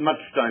wasted much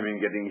time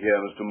in getting here,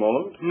 Mr.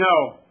 Morlant.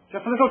 No,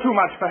 just a little too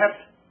much, perhaps.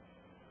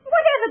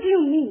 Whatever do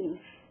you mean?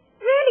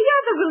 Really,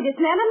 you're the rudest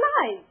man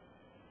alive.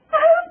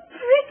 Oh,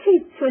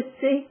 pretty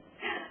pussy.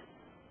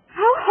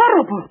 How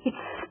horrible.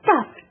 It's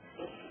stuffed.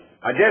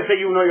 I dare say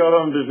you know your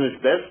own business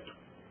best,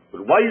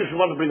 but why you should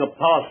want to bring a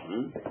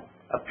parson?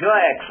 A pure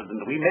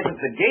accident. We met at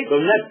the gate. So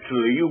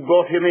naturally you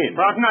brought him in.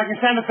 Broughton, I can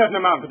stand a certain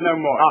amount, but no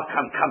more. Oh,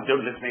 come,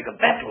 don't let's make a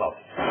battle of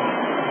it.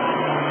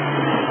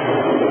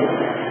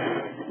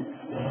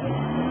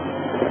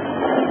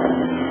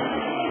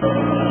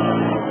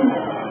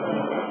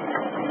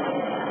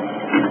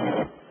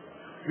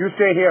 You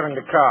stay here in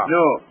the car.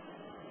 No.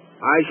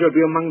 I shall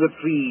be among the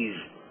trees,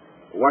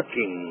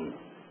 watching.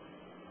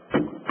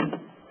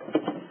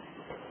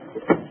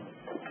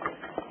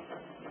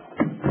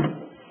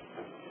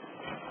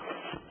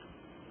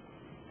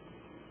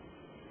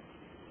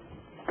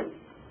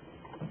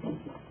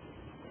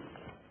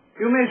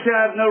 You may say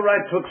I have no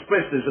right to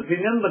express this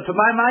opinion, but to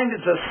my mind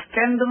it's a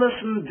scandalous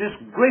and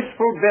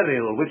disgraceful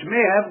burial which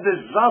may have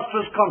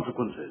disastrous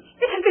consequences.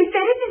 It would be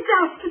very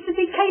disastrous if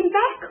he came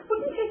back,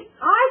 wouldn't it?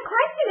 I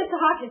quite see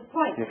Mr. Hartley's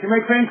point. Yes, you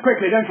make friends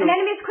quickly, don't you? And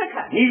enemies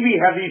quicker. Need we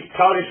have these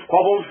childish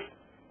squabbles?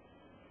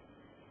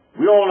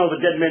 We all know the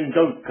dead men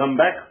don't come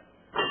back.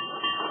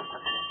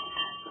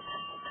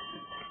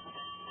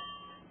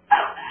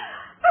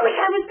 I wish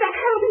I was back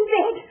home in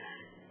bed.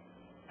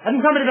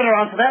 Hadn't somebody better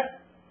answer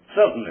that?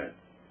 Certainly.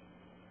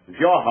 It's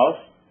your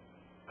house.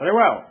 Very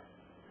well.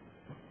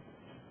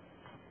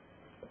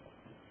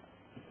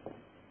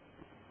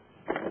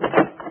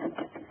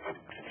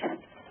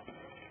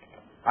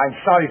 I'm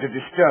sorry to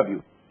disturb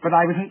you, but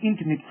I was an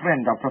intimate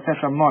friend of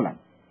Professor Morlant.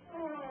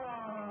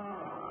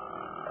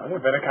 Well,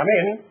 you'd better come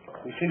in.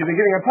 You seem to be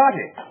giving a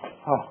party.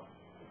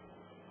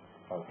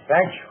 Oh,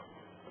 thank you.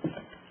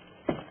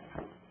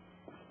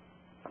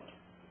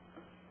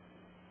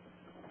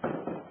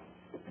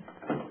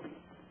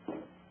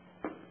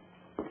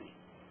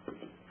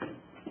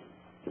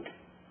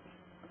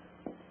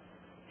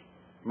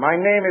 My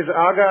name is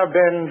Aga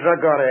Ben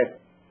Dragore.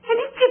 An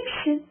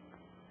Egyptian?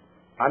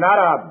 An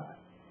Arab.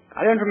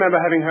 I don't remember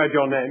having heard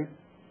your name.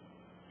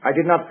 I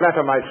did not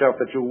flatter myself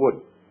that you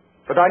would.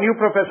 But I knew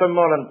Professor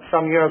Morlant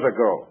some years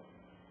ago,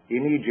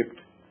 in Egypt.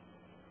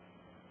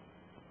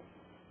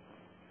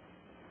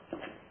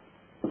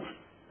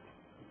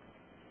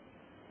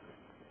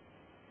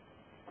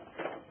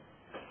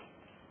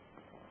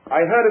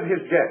 I heard of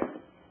his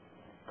death,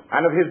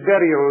 and of his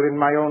burial in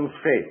my own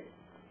faith,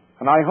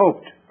 and I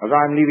hoped, as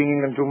I am leaving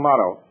England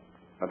tomorrow,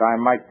 that I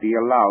might be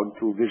allowed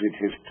to visit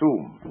his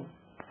tomb.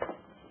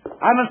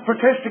 I must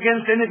protest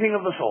against anything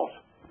of the sort.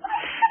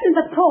 Shouldn't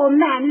the poor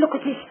man look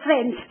at his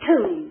friend's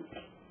tomb?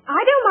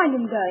 I don't mind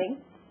him going.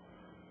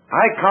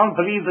 I can't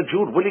believe that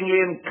you'd willingly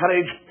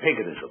encourage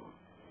paganism.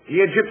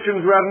 The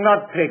Egyptians were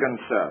not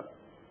pagans, sir.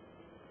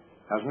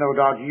 As no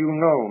doubt you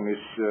know,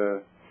 Miss...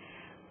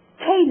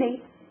 Cayley,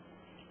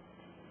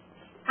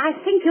 I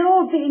think you're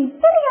all being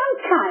very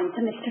unkind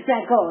to Mr.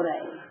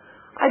 Dragore.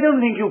 I don't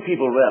think you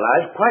people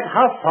realize quite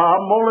how far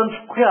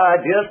Morland's queer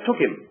ideas took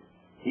him.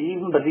 He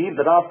even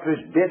believed that after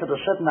his death at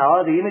a certain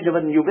hour, the image of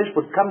Anubis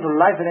would come to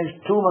life in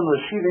his tomb and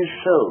receive his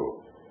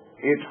soul.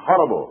 It's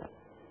horrible.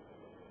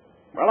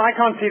 Well, I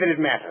can't see that it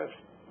matters.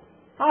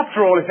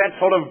 After all, if that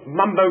sort of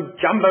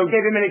mumbo-jumbo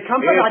gave him any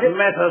comfort, It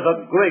matters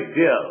a great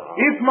deal.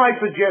 If my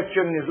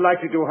suggestion is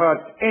likely to hurt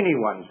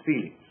anyone's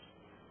feelings,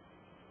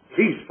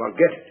 please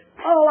forget it.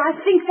 Oh, I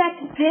think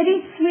that's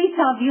very sweet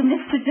of you,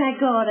 Mr.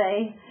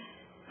 Dragore.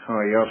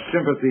 Oh, your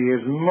sympathy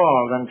is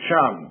more than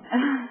charming.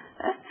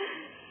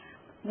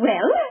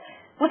 Well,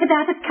 what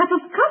about a cup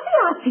of coffee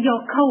after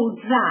your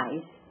cold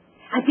drive?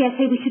 I dare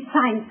say we should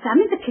find some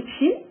in the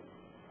kitchen.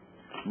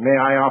 May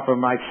I offer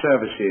my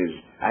services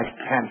as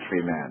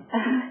pantryman?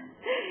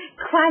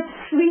 Quite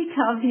sweet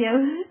of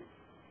you.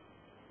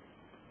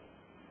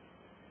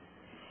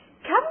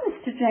 Come,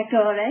 Mr.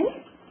 Dragore.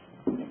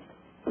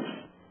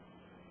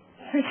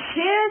 For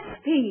sheer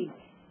speed.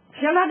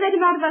 She'll not let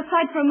him out of her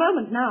sight for a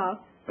moment now.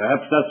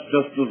 Perhaps that's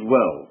just as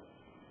well.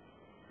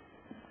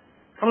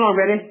 Come along,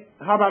 Betty.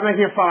 How about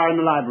making a fire in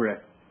the library?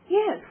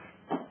 Yes.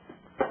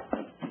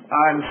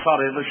 I'm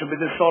sorry there should be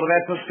this sort of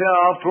atmosphere.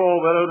 After all,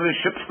 we're only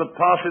ships that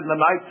pass in the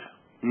night.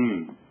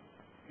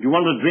 You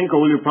want a drink, or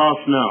will you pass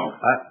now?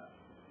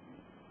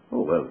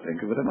 Oh, well,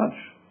 thank you very much.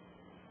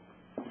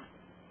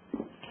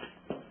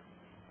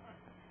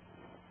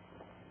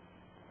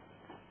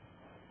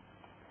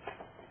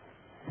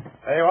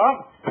 There you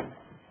are.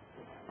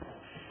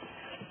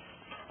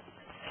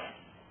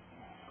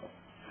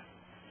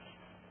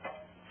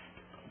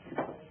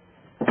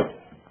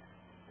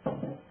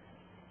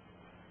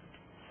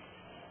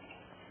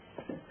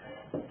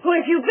 Well,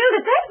 if you build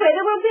it that way,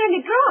 there won't be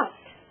any draught.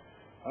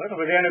 Well,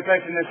 it'll be the only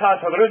place in this house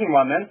where there isn't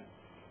one, then.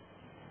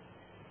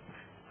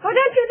 Oh,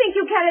 don't you think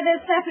you carry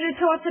those snappy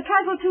retorts a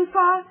trifle too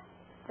far?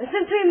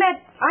 Since we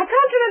met, I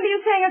can't remember you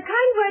saying a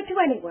kind word to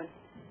anyone.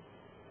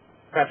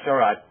 Perhaps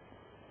you're right.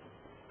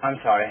 I'm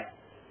sorry.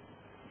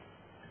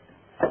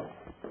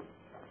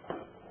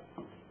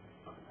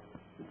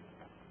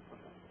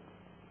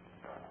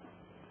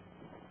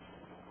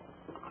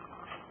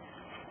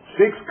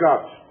 Six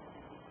cups.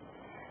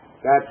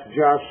 That's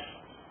just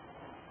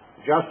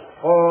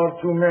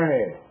 4 too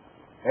many.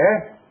 Eh?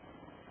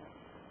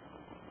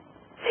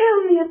 Tell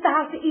me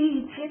about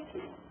Egypt.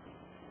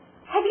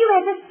 Have you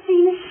ever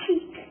seen a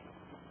sheik?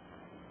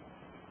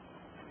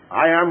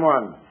 I am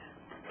one.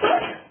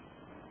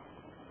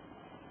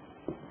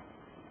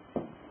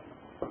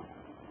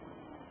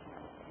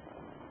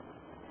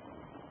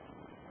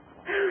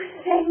 Oh,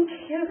 thank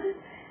you.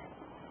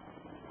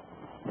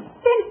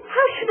 Then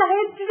how should I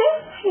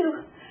address you?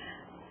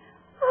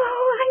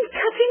 Oh, I'm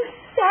cutting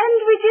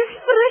sandwiches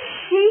for a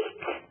sheik.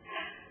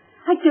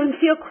 I don't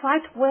feel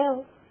quite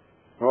well.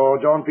 Oh,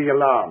 don't be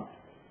alarmed.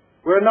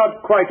 We're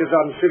not quite as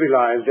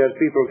uncivilized as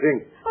people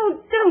think. Oh,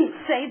 don't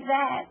say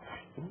that.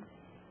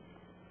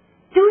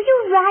 Do you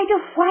ride a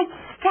white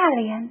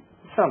stallion?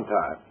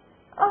 Sometimes.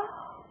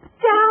 Oh,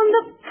 down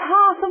the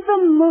path of the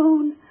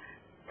moon,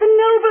 the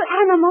noble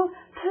animal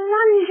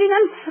plunging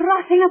and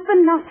frothing up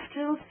the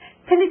nostrils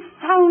till it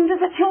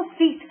soundeth at your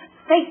feet,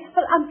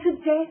 faithful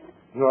unto death.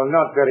 Well,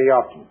 not very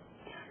often.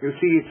 You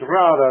see, it's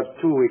rather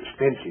too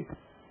expensive.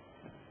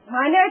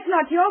 I know it's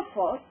not your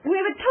fault.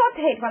 We were taught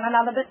to hate one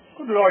another, but...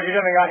 Good Lord, you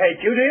don't think I hate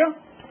you, do you?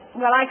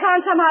 Well, I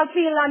can't somehow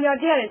feel I'm your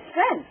dearest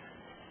friend.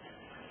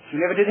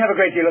 You never did have a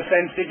great deal of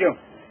sense, did you?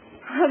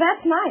 Oh,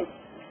 that's nice.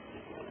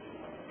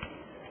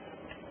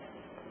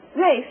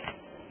 Rafe,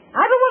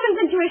 I've a woman's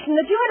intuition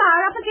that you and I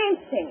are up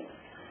against things.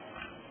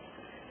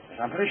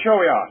 I'm pretty sure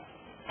we are.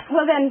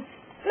 Well, then,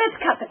 let's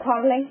cut the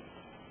quarreling.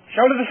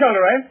 Shoulder to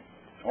shoulder, eh?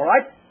 All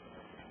right.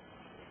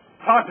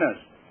 Partners.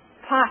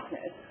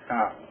 Partners.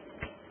 Ah.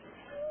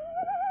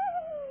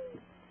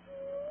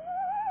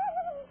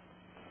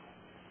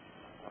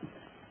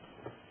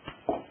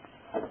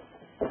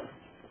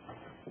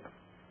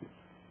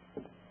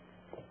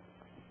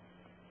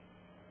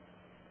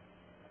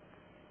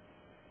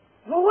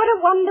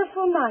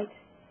 beautiful night.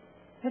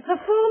 It's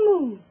a full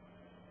moon.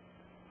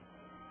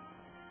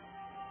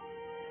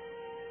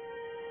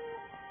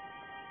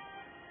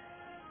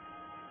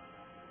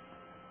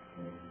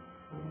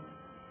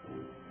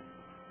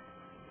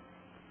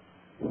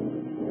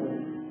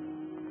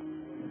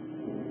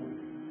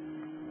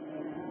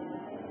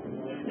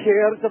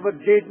 Scared of a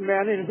dead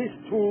man in his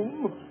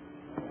tomb?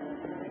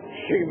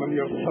 Shame on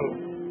yourself.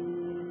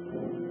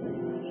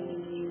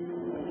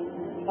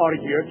 Are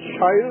you a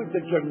child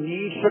that your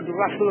knees should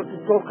rattle at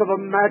the talk of a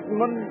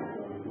madman?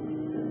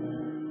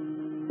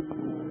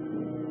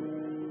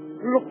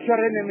 Look your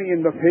enemy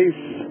in the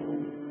face.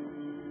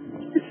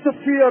 It's the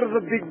fear of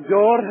the big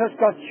door has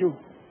got you,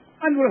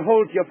 and will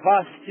hold you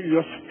fast till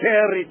you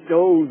stare it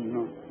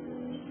down.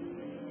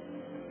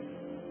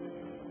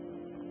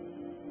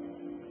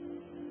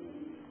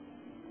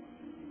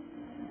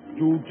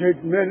 Do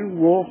dead men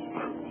walk?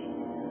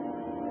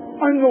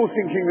 I'm no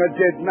thinking a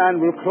dead man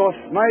will cross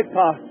my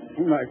path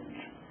tonight.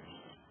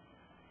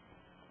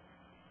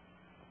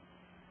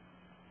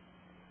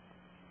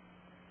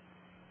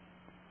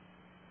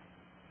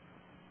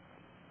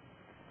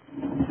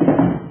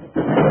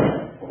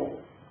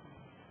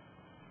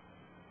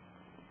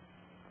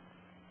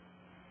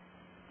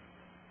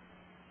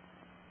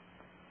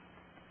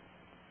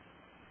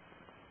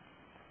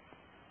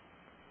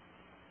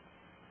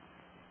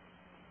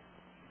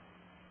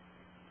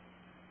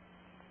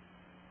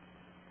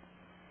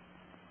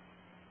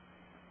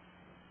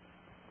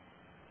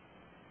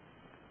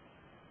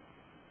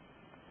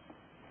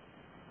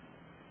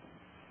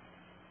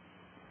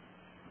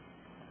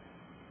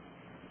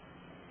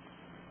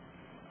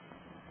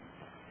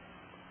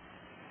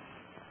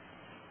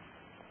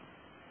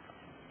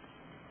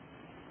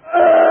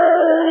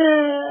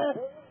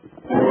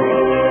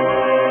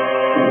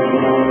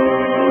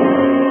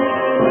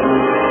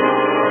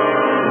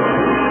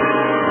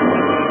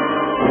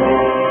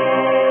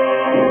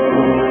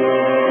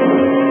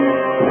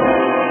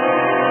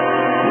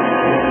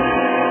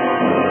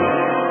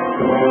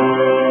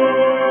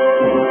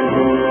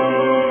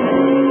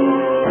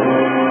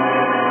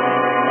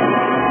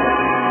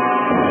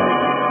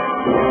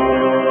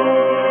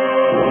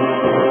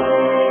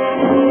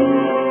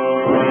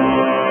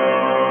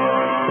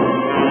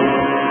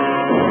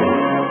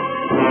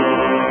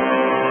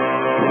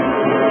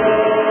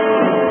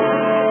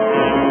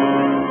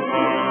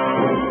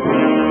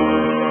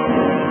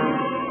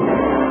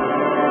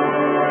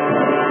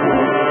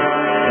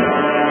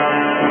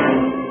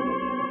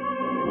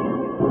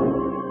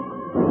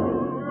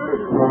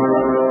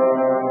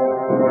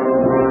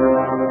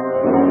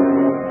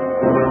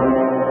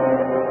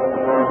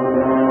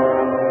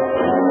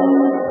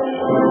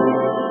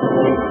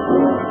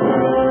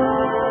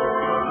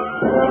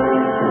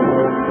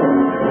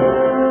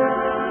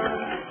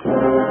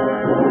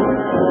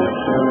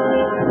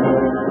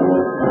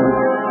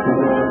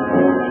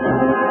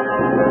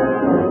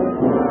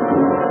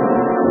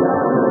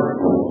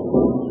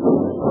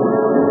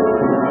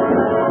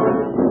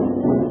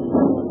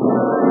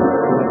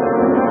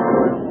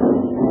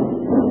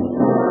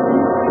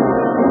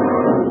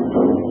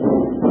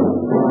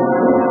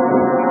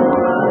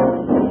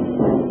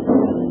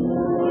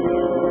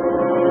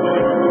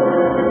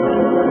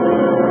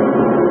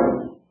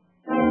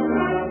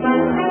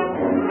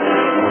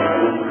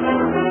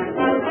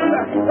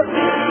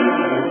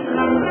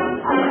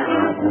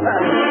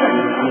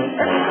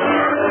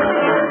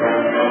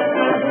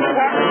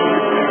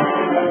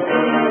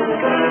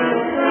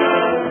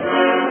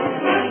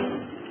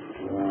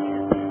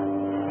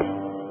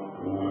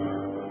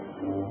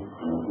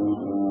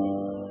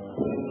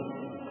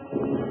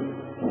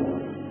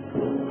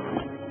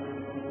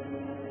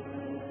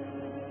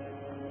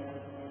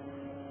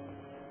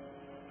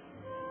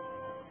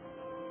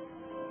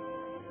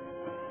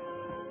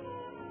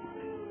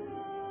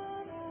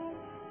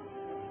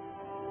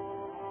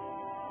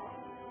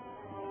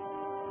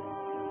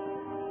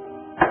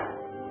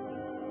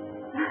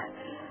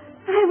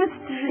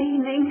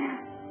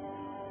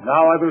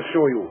 Now I will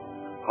show you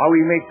how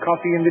we make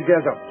coffee in the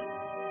desert,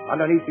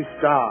 underneath the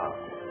stars.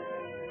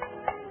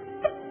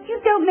 You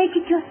don't make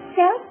it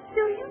yourself,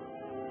 do you?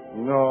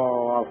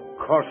 No, of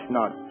course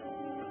not.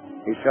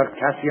 A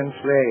Circassian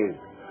slave,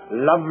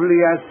 lovely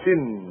as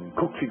sin,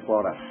 cooks it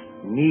for us,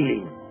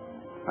 kneeling.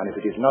 And if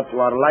it is not to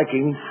our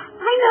liking...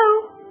 I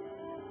know.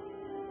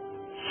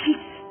 She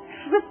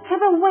stripped to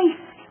the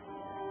waist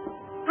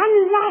and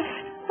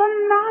lashed for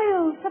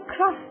miles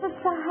across the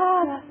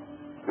Sahara.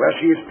 Where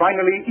she is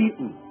finally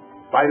eaten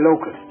by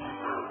locusts,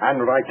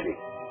 and rightly.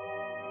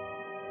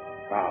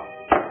 Now,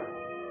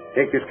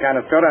 take this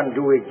canister and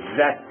do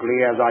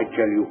exactly as I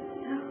tell you.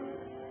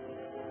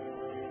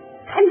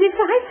 And if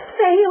I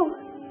fail?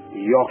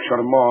 The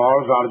Yorkshire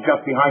moors are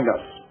just behind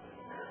us.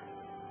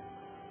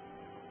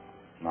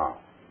 Now,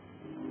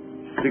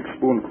 6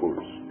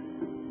 spoonfuls.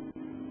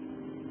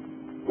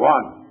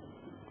 1.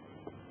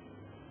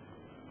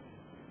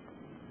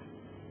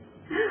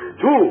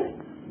 2.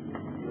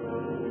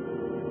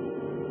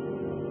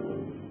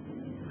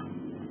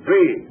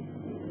 3.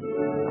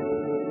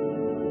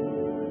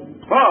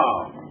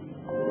 4.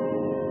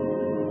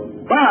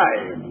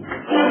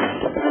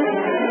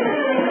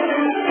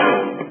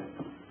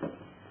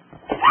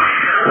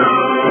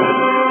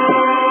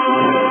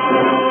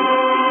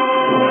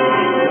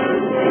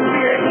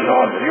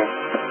 on, you!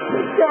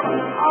 Get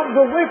out of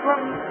the way from...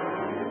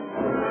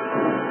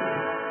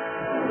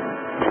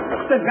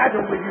 What's the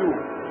matter with you?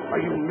 Are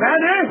you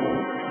mad, eh?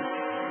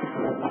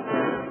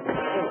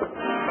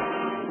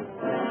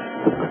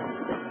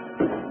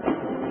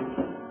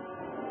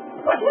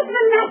 What was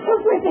the matter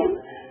with him?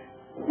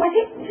 Was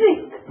it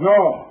sick? No.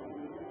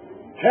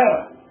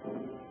 Terror.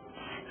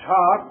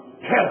 Stark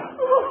terror.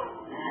 Oh,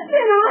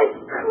 then I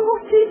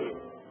caught it.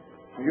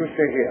 You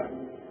stay here.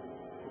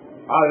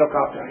 I'll look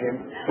after him.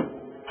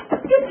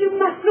 If you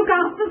must look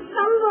after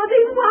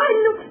somebody, why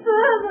look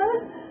further?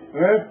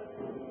 Eh?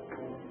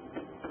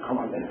 Come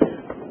on, then.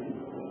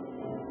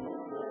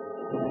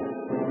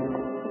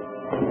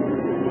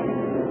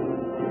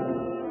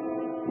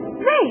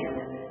 Rafe!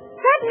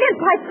 That limp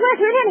pipe won't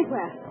hurt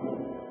anywhere.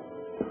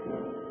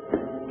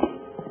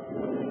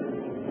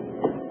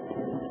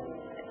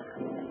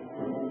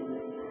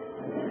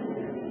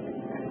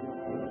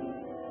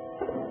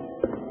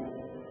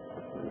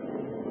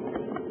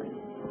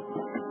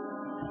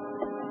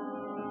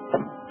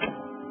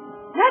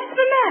 That's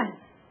the man.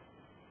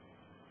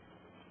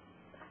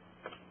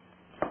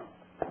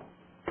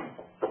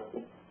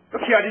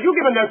 Look here, did you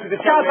give a note to this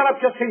young Gather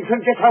up your things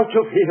and get out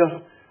of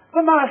here.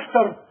 The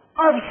master,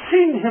 I've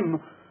seen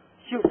him.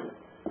 You...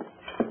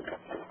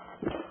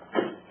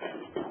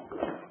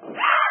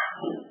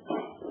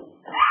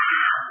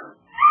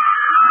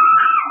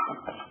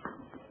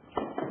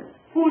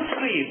 Who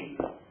screamed?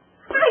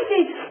 I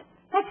did.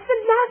 That's the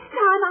last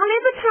time I'll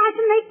ever try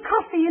to make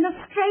coffee in a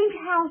strange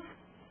house.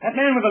 That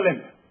man with the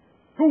limp.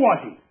 Who was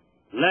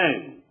he?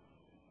 Lang,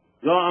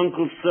 your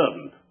uncle's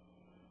servant.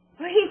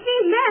 Well, he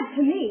seemed mad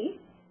to me.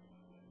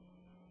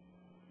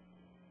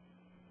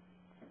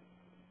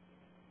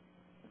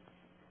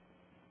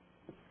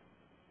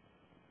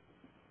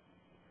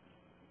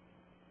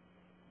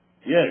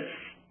 Yes.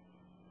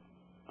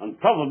 And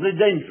probably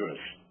dangerous.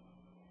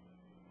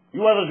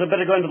 You others had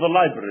better go into the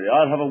library.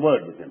 I'll have a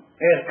word with him.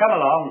 Yes, come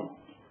along.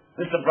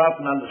 Mr.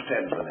 Broughton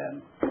understands the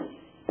man.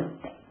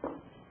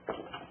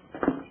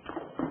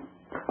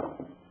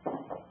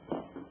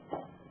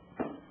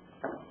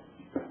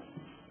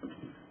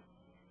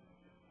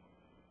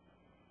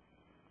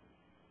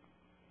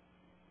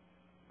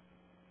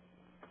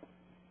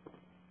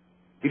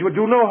 It would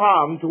do no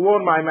harm to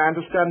warn my man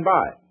to stand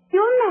by.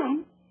 Your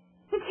man?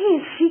 Is he a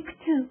sheik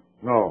too?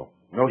 No,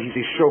 he's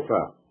his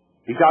chauffeur.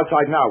 He's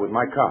outside now with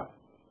my car.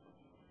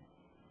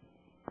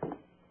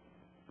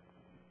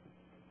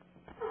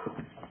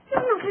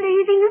 You're not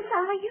leaving us,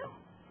 are you?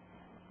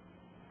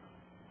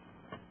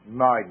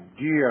 My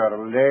dear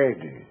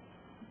lady.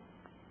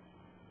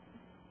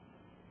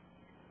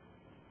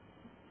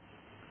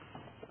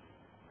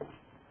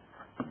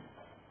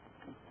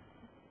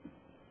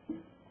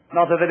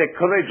 Not a very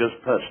courageous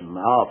person,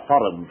 our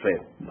foreign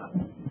friend.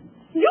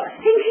 You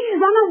think he's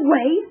run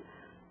away?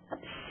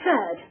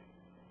 Absurd.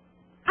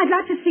 I'd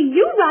like to see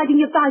you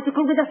riding your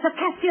bicycle with a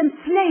Circassian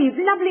slave,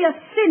 lovely as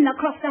sin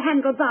across the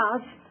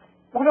handlebars.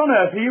 What on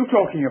earth are you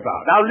talking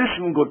about? Now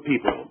listen, good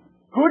people.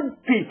 Good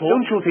people?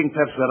 Don't you think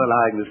perhaps we're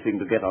allowing this thing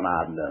to get on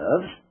our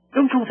nerves?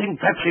 Don't you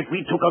think perhaps if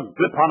we took a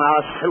grip on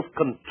our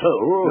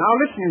self-control... Now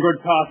listen, good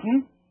parson.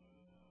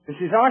 This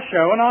is our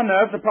show, and our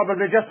nerves are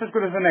probably just as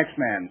good as the next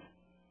man's.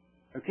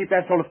 So keep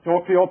that sort of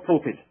talk for your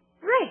pulpit.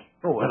 Right.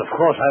 Oh, well, of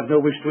course, I've no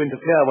wish to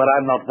interfere where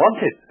I'm not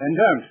wanted. Then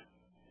don't.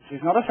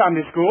 This is not a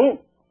Sunday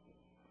school.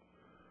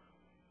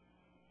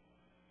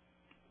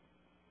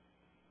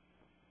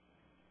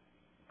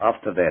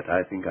 After that,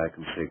 I think I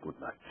can say good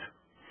night.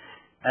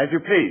 As you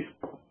please.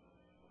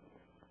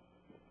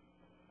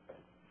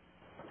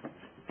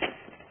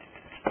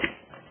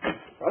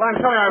 Well, I'm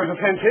sorry I was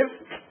offensive.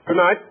 Good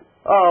night.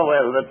 Oh,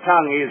 well, the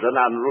tongue is an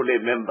unruly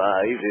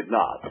member, is it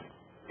not?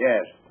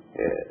 Yes.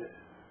 Yes.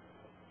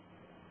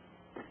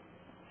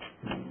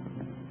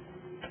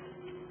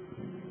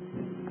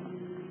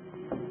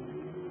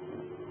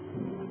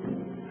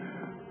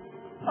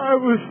 I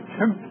was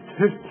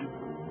tempted.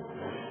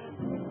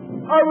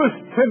 I was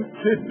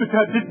tempted, but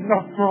I did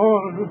not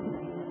fall.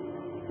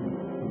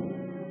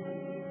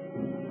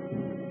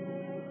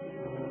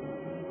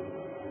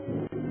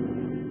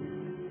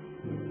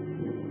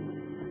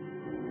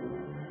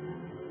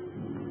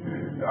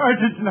 I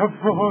did not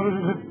fall.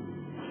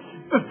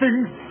 The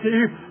thing's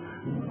safe.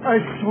 I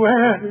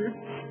swear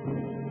it.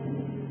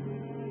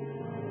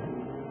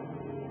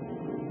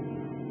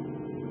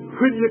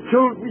 When you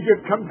told me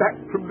you'd come back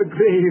from the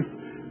grave,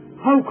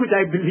 how could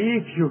I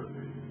believe you?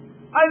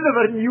 I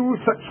never knew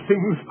such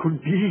things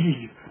could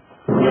be.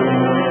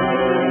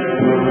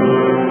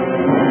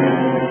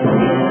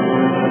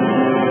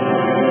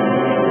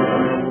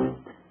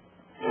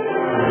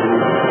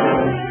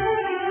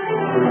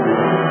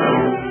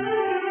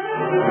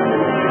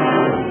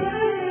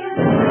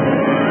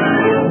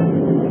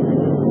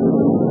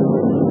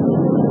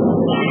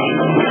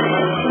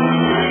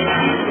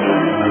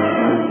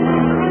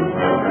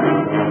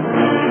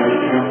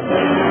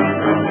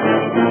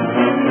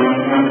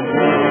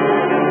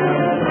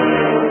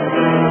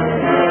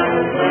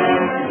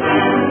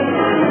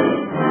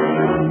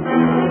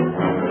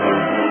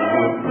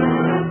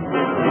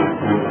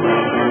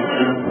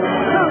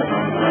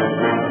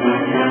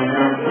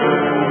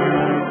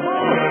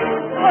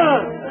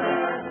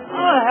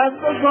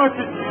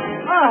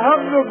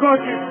 Oh,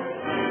 gorgeous.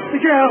 The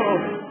girl.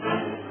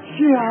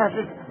 She has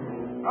it.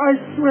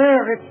 I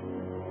swear it.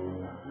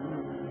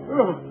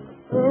 Oh,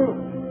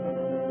 oh.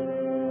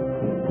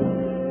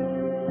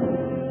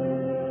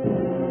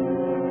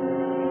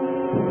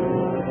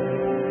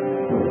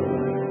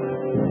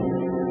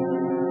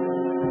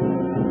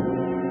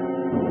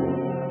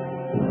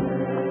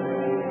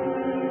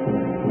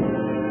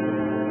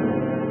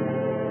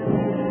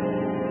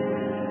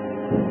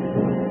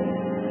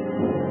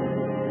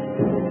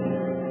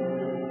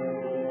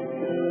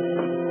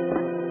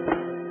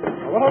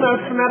 What on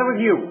earth's the matter with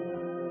you?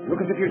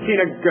 Look as if you'd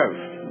seen a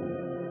ghost.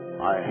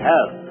 I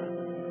have.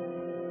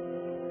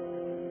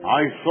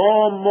 I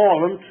saw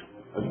Morlant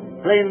as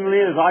plainly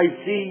as I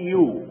see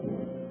you.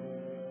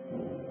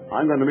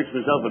 I'm going to mix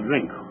myself a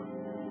drink.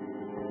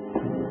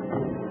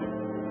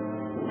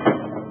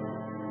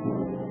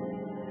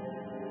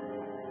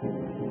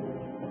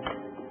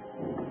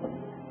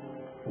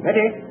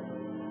 Betty,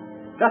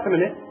 just a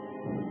minute.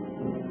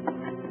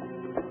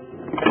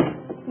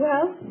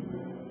 Well?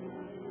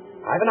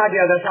 I have an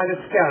idea they're trying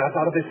to scare us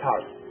out of this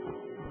house.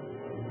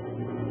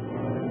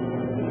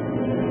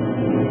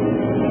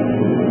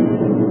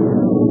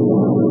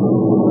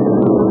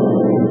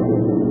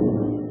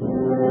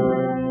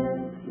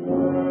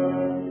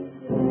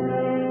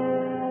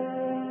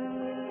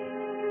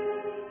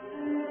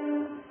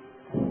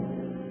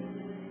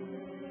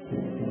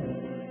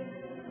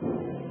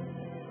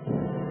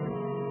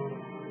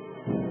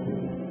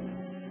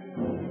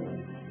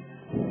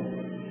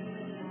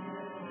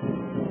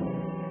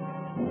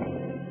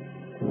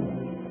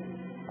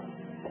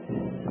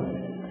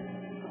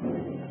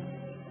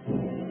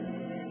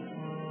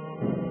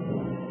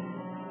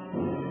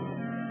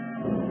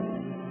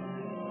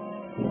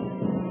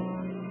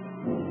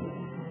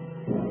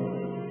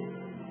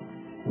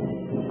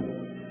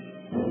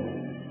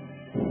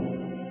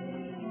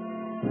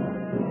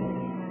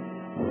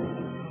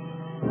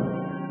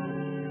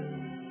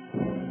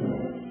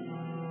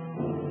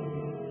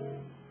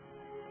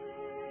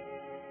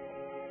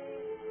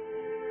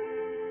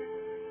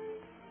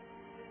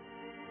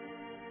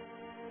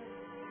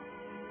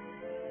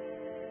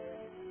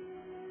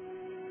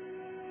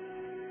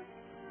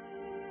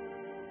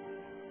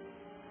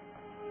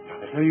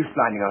 There's no use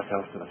blinding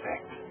ourselves to the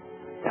facts.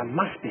 There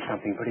must be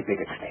something pretty big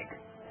at stake.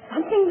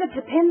 Something that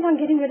depends on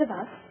getting rid of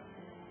us.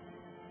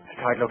 That's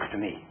how it looks to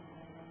me.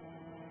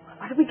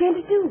 What are we going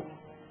to do?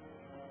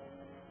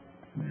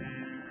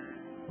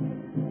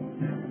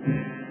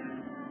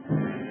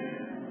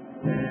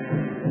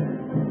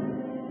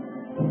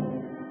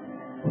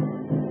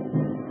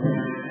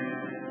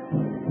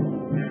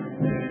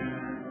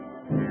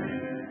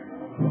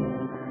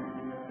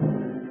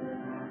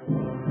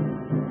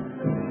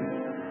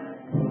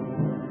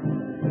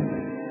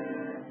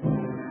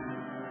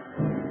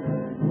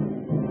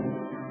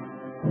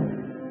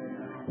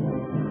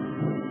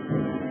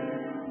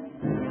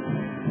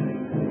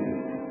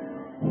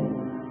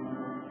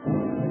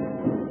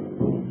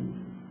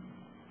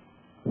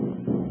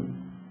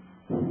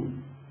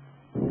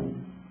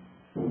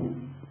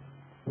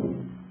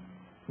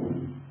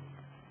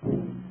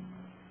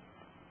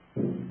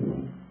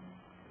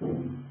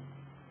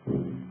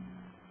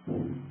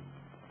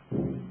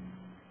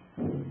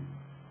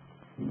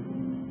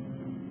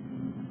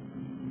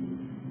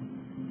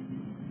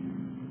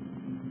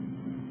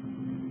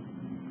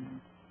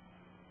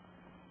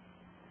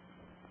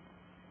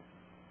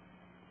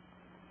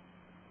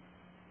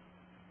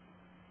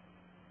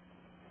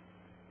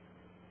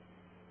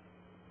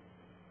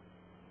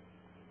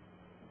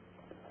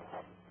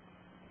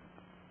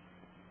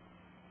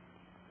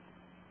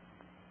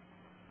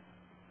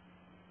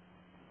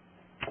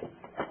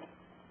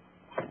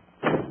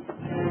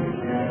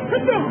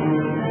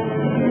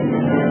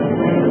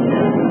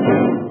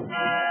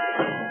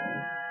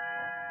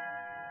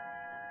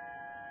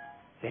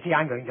 Betty,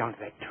 I'm going down to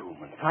that tomb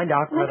and find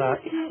out whether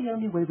it's the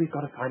only way we've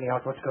got of finding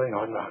out what's going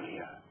on around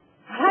here.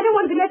 I don't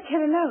want to be left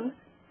here alone.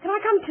 Can I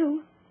come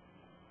too?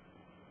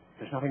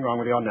 There's nothing wrong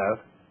with your nerve.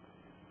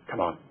 Come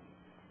on.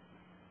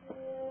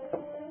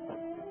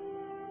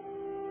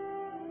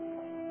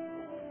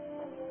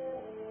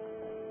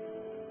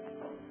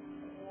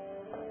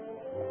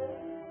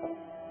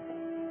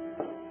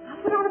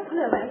 I'll put on a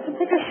pullover and some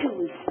thicker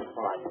shoes.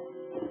 All right.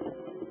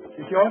 Is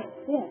this yours?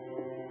 Yes.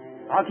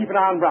 I'll keep an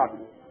eye on Broughton.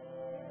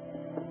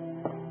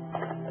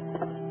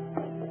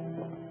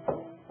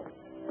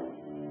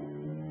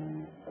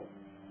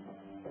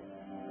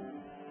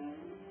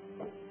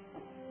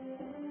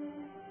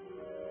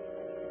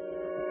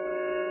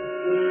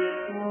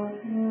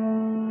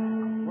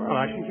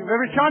 I think you've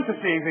every chance of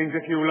seeing things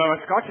if you lower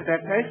Scotch at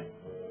that pace.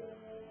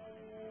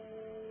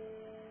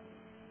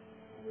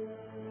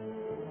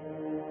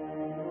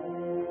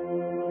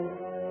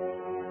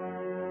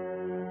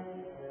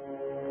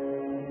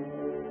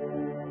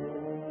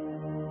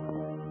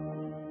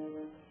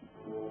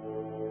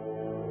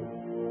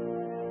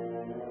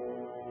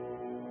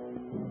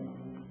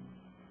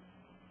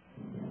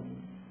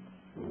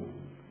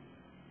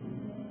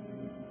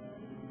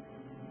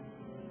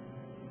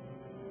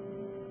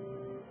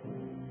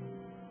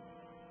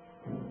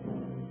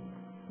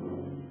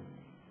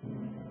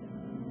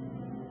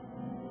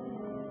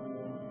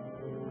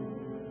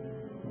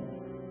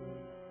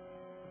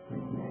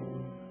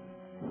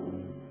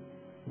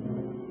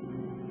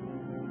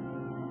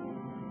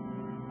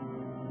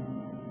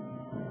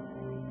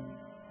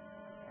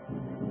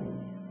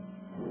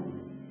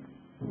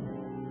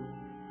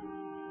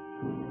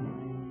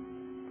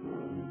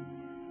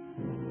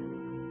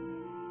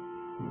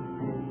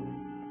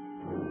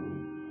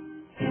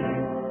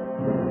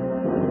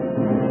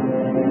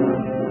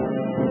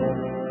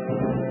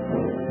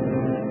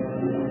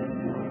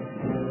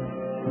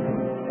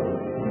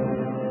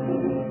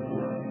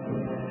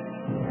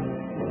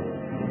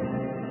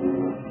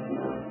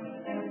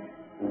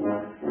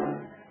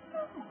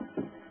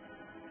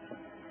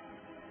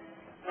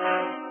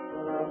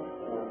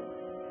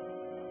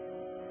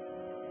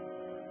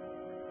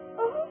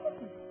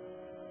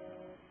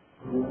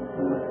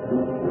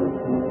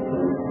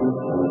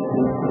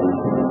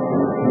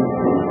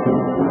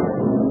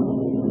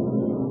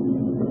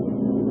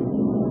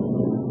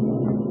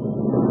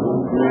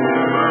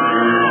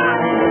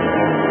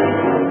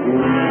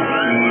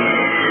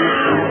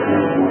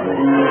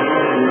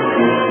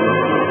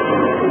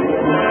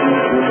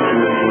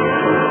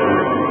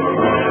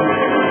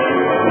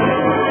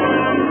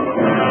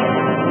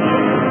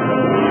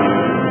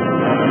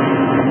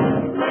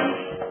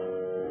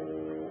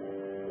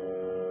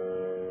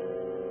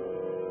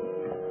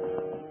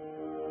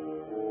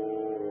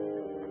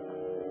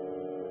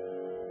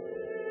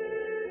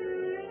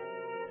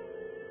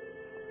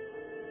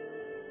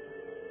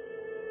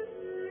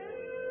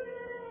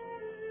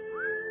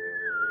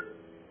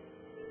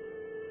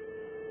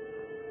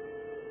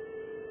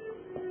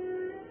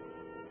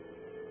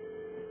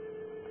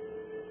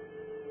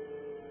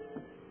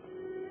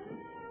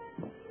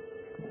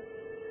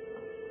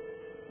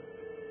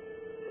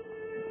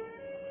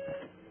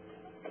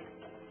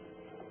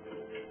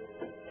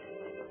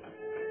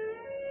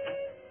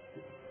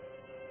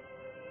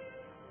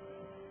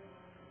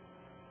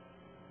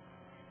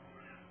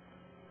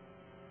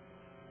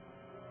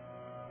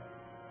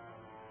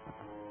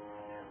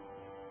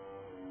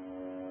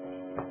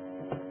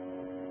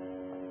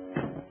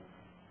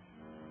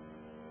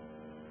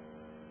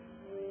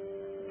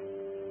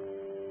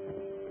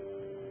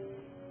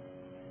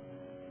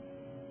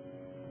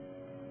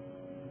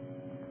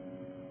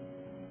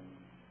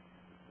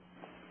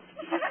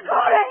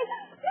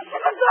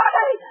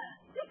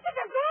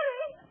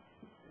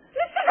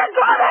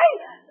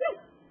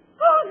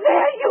 Oh,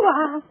 there you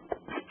are.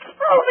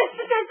 Oh,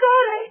 Mr.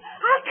 Gregori,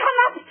 I'll come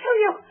up to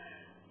you.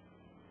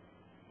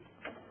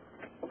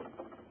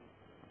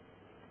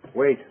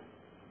 Wait.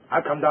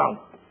 I'll come down.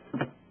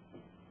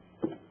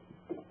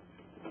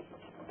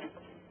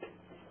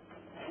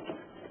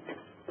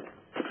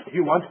 What do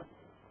you want?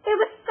 There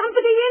was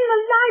somebody in the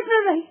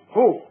library.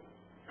 Who?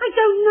 I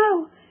don't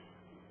know.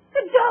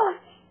 The door.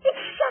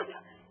 It's shut.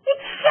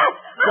 It's shut.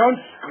 Don't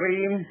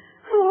scream.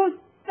 Oh,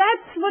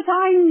 that's what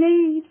I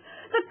need.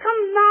 The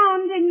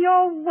command in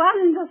your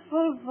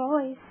wonderful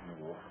voice.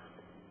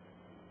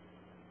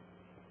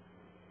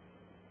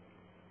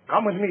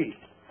 Come with me.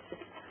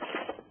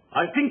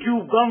 I think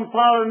you've gone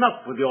far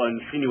enough with your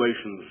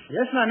insinuations.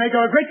 Yes, and I may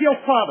go a great deal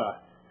farther.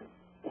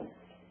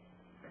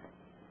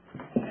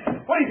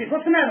 What is it?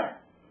 What's the matter?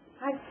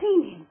 I've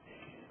seen him.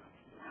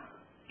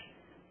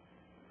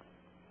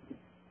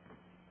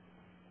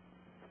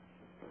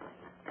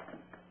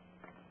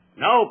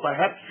 Now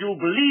perhaps you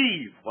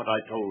believe what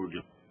I told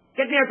you.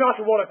 Get me a glass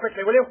of water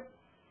quickly, will you?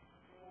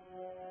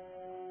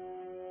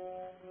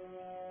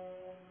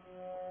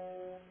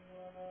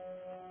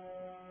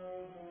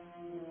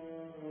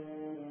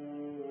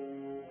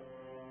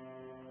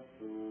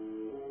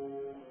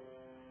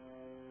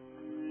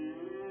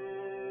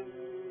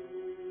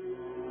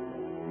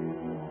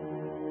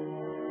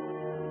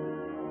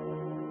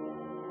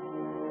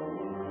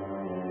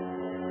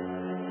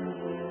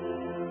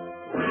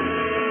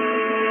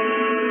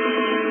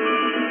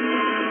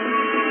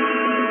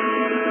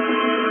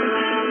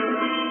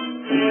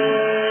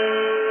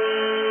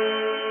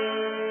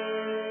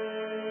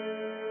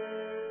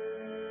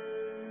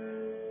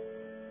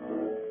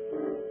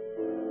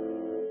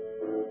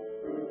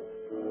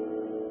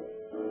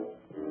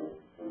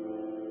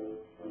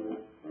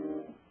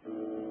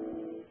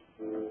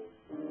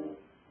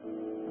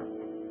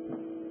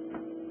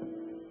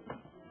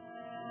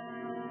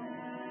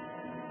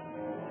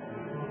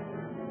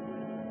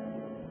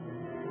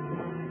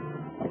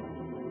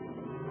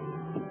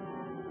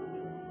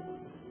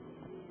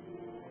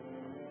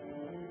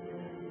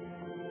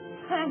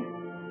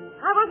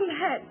 I wasn't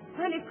hurt.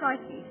 Only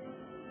frightened.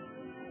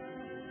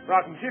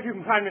 Barton, see if you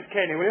can find Miss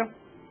Caney, will you?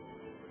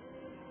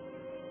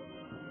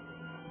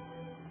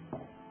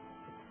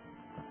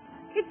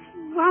 It's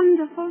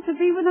wonderful to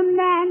be with a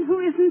man who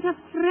isn't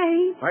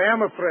afraid. I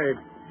am afraid.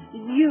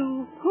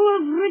 You, who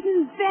have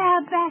ridden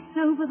bareback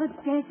over the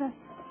desert.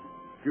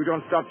 If you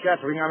don't stop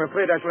chattering, I'm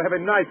afraid I shall have a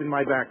knife in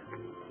my back.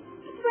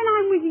 When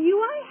I'm with you,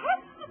 I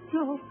have to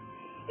talk.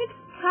 It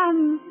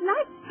comes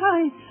like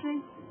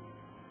poetry.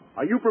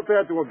 Are you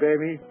prepared to obey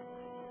me?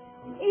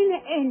 In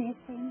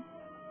anything.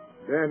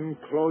 Then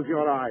close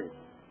your eyes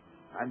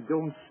and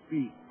don't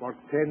speak for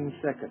 10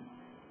 seconds.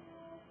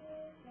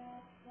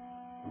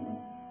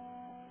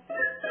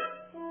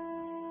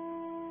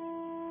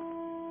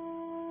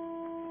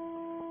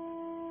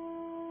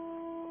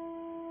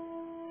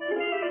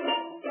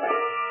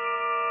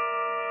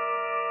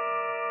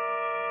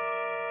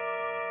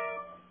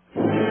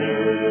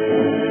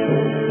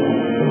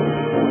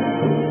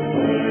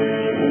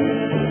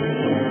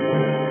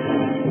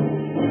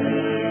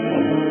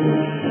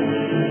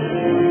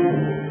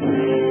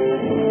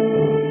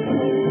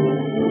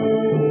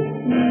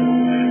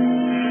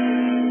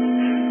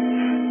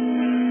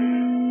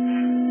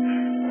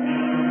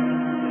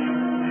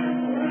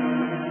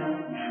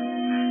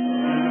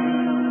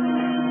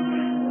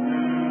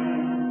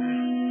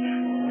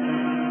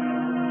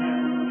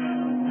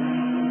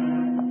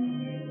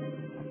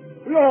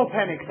 We all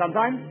panic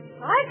sometimes.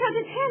 I got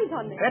his hands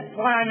on me. That's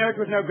why I know it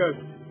was no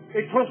ghost.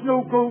 It was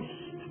no ghost.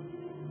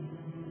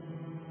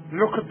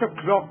 Look at the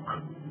clock.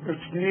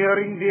 It's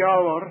nearing the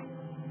hour.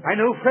 I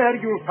know where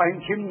you'll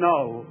find him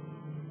now.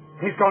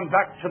 He's gone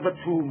back to the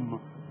tomb,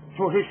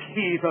 to his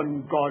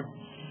heathen gods.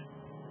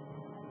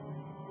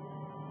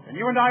 And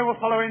you and I will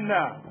follow in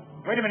there.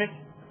 Wait a minute.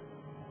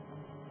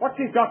 What's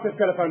his doctor's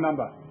telephone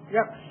number?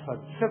 Yaxford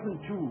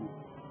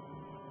 72.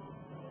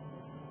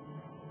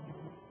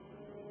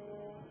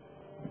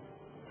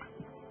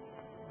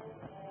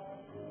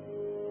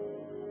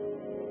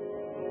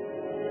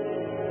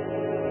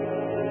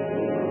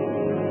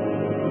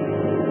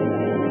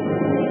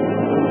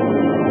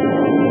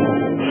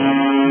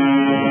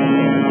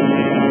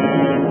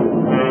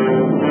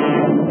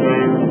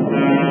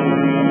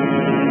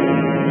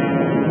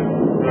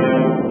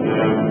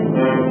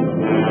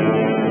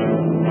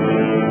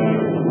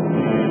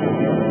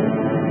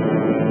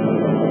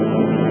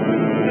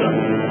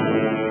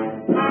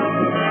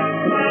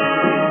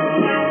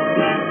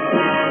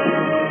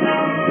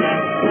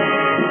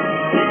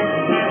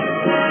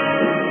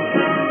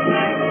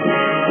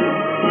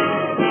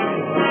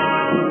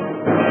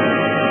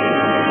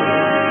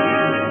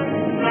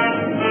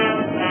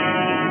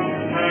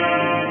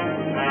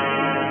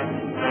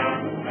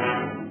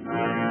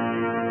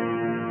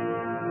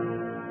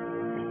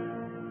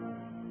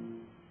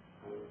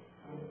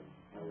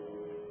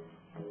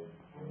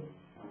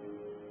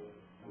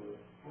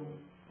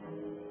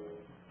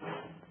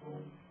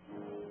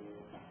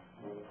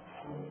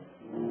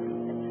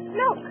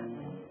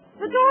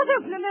 door's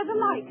open and there's a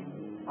light.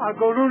 I'll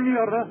go no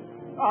nearer.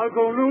 I'll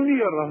go no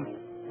nearer.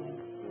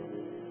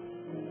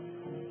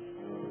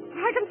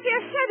 I can see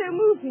a shadow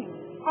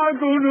moving. I'll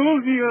go no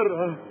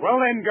nearer. Well,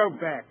 then, go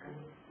back.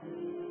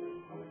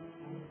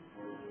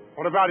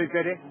 What about it,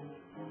 Betty?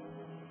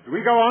 Do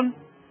we go on?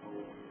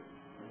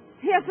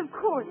 Yes, of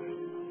course.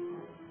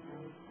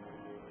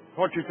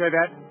 Thought you'd say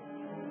that.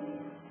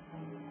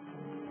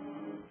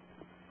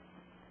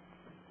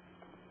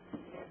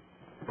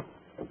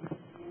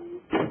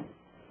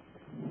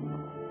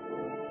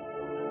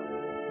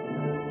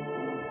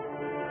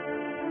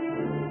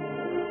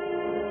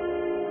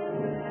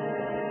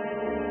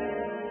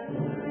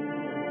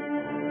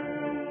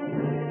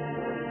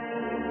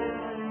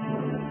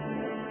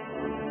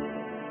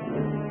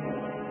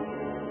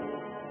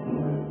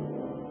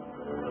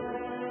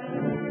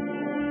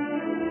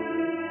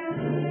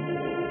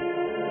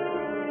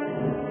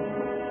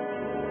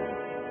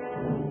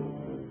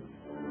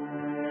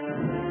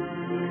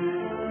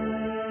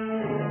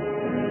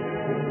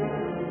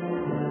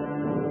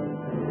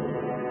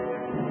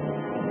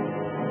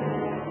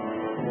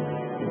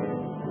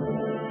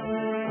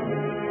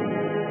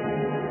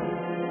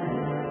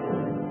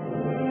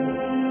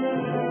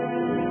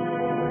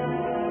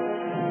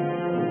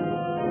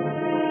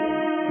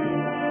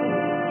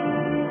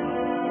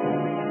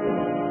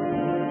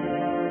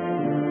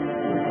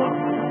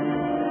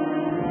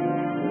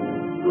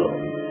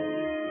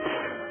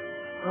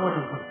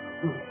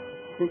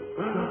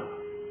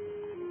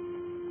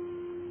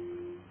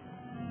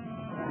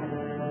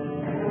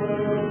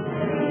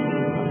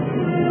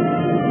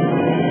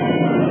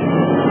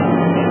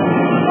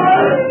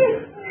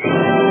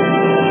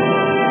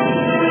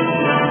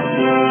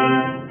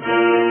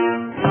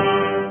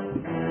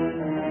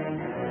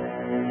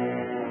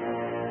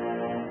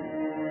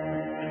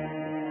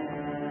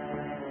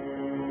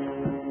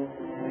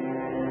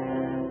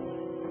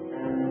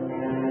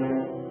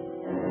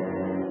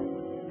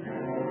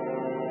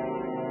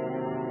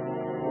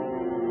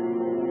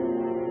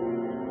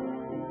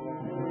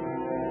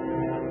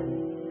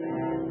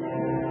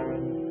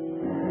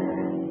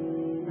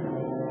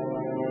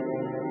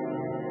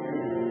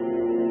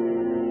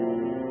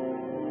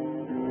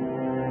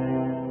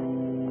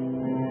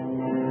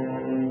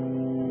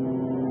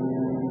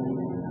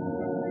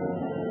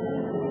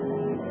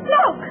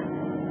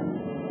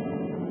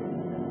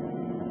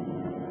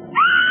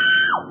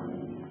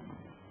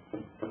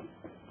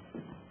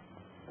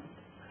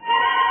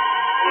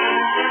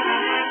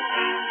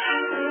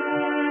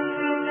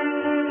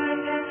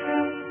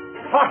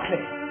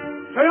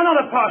 So you're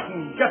not a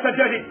parson, just a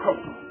dirty cook.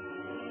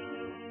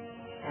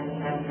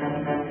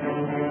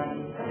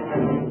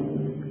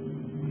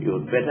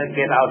 You'd better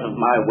get out of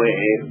my way.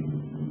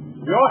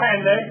 Your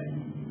hand, eh?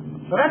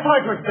 So that's how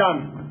it was done.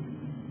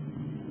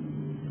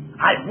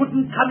 I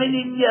wouldn't come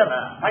any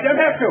nearer. I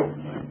don't have to.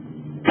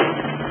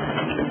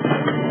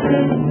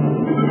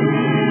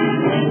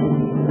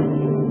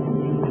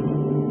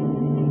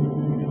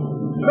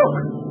 Look,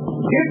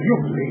 if you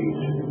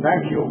please.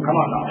 Thank you. Come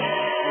on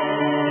now.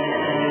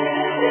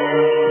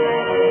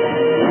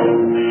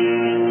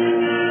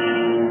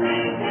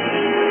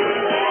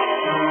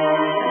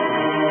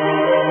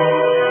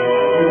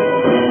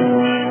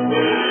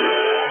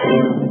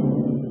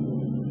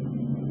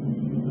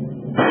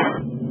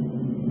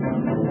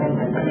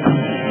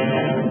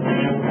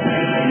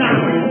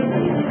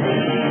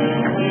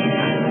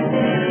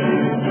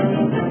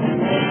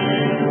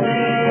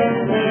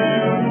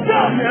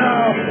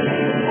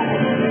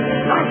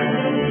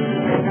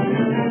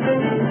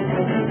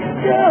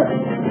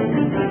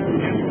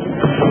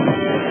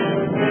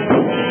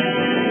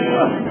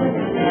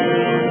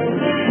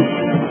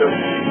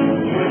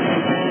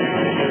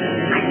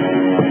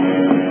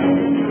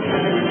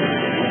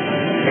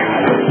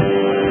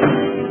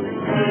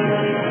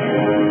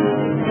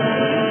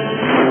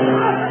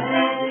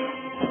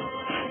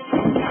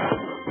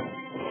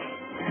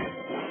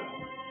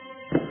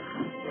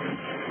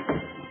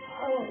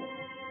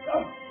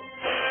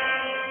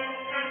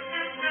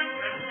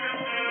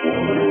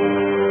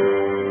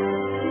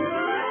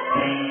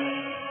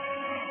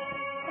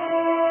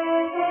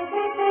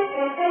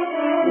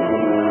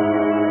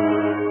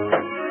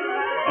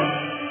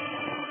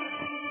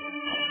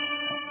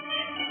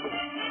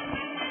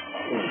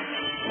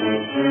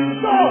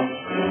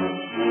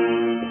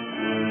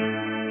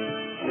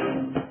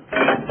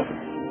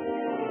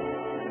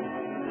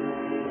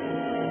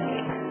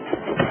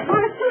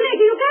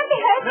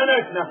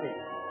 Nothing.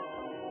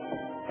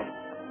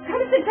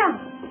 Come sit down.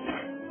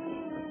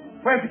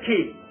 Where's the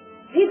key?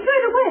 He threw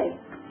it away.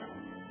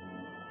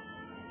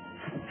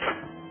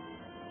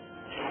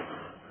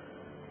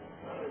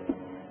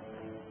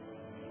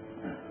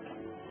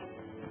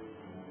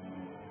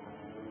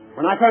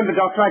 When I phoned the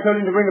doctor, I told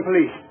him to bring the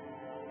police.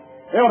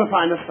 They ought to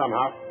find us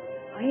somehow.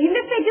 Even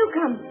if they do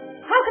come,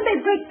 how can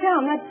they break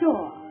down that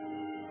door?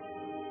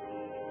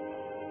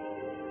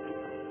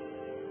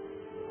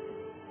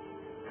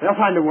 They'll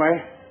find a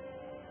way.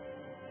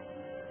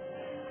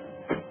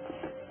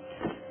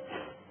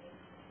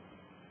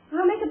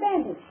 I'll make a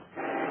bandage.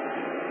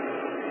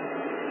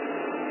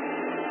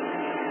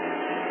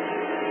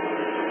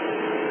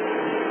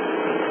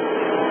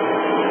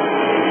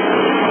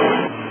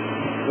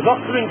 The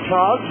doctor in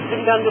charge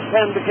didn't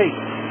understand the case.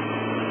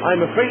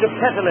 I'm afraid of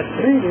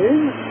catalepsy.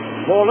 Meaning?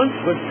 Morlant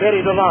was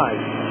buried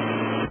alive.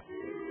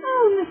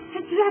 Oh,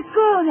 Mr.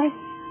 Dragore,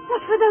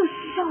 what were those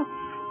shots?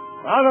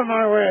 Out of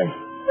my way.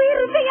 Where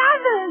are the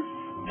others?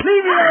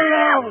 Leave me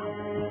alone!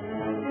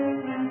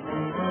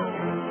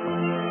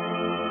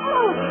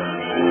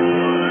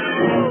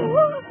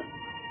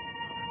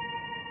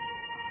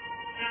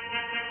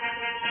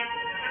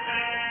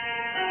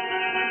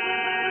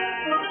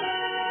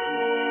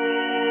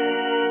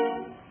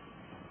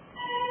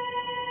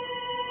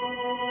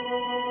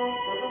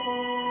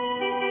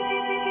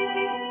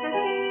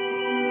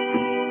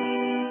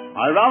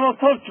 I rather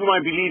thought you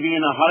might be leaving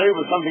in a hurry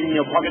with something in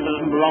your pocket that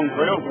doesn't belong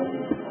to you.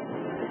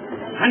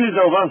 Hand it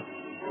over.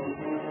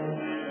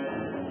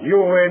 You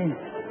win.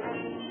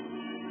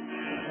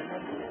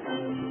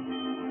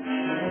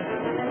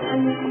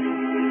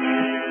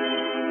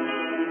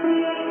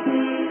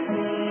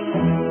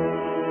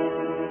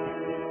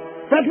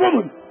 That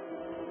woman!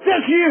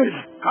 There she is!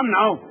 Come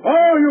now.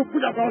 Oh, you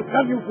put up all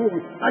gun, you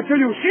fool! I tell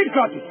you, she's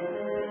got it!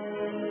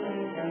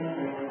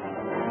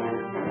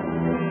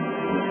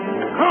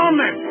 Come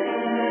then.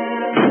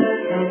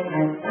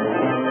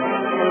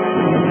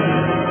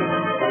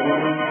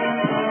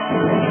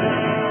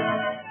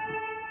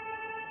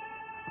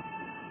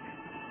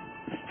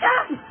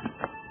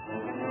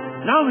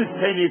 Now, Miss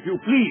Taylor, if you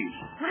please.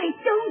 I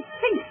don't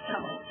think so.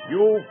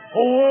 You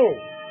fool!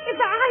 If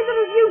either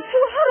of you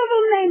two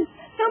horrible men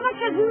so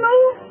much as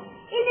move,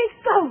 it is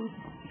gold.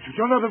 You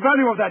don't know the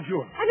value of that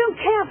jewel. I don't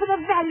care for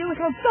the value,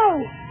 it'll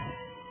go.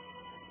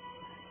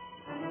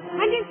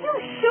 And if you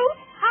shoot,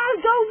 I'll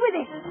go with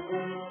it.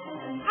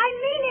 I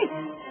mean it.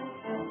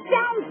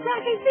 Down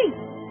 30 feet.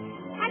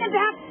 And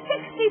about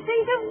 60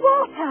 feet of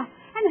water.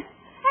 And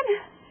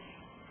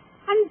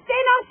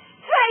then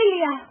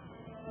Australia.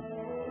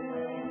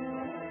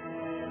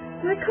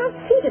 I can't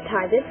see the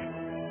target.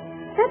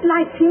 That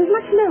light seems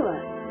much lower.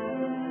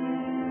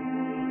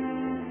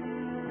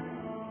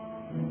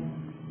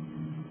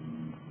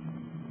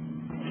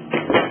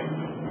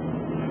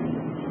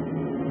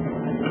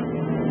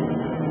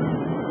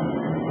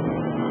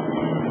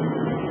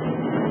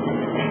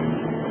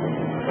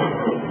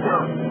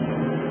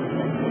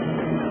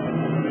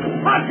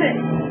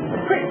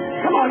 Quick,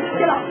 come on,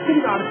 get out, get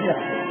him out of here.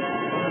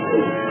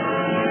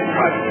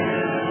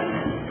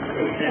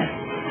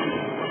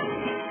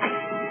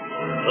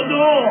 The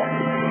door!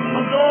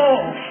 The door!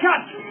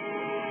 Shut!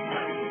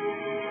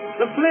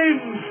 The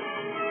flames!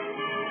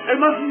 They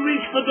mustn't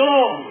reach the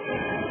door!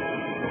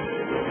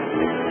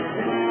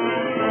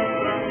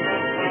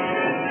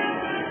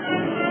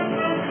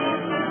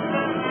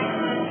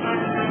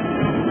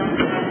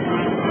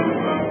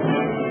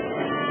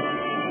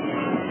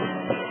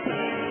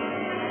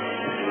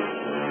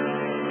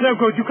 No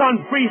good, you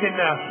can't breathe in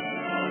there.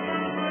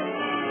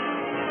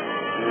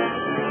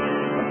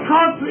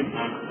 Can't breathe!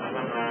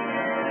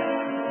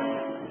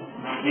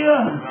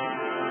 Here!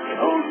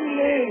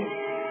 Only!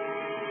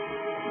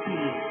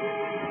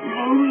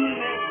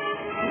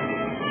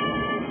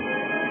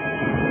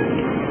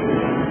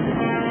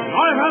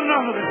 I've had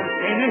enough of this,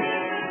 Amy.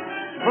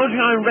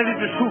 Supposing I'm ready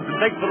to shoot and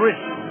take the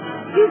risk.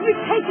 You'll be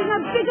taking a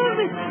bigger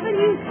risk than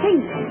you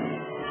think.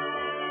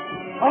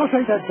 I'll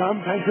take that gun,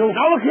 thank you.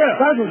 Now look here.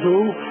 That'll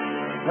do.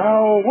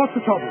 Now, what's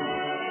the trouble?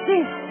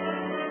 This.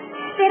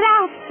 They're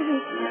after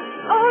it.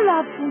 All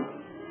of them.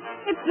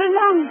 It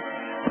belongs.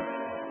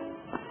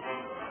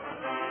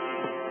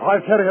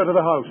 I'll carry her to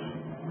the house.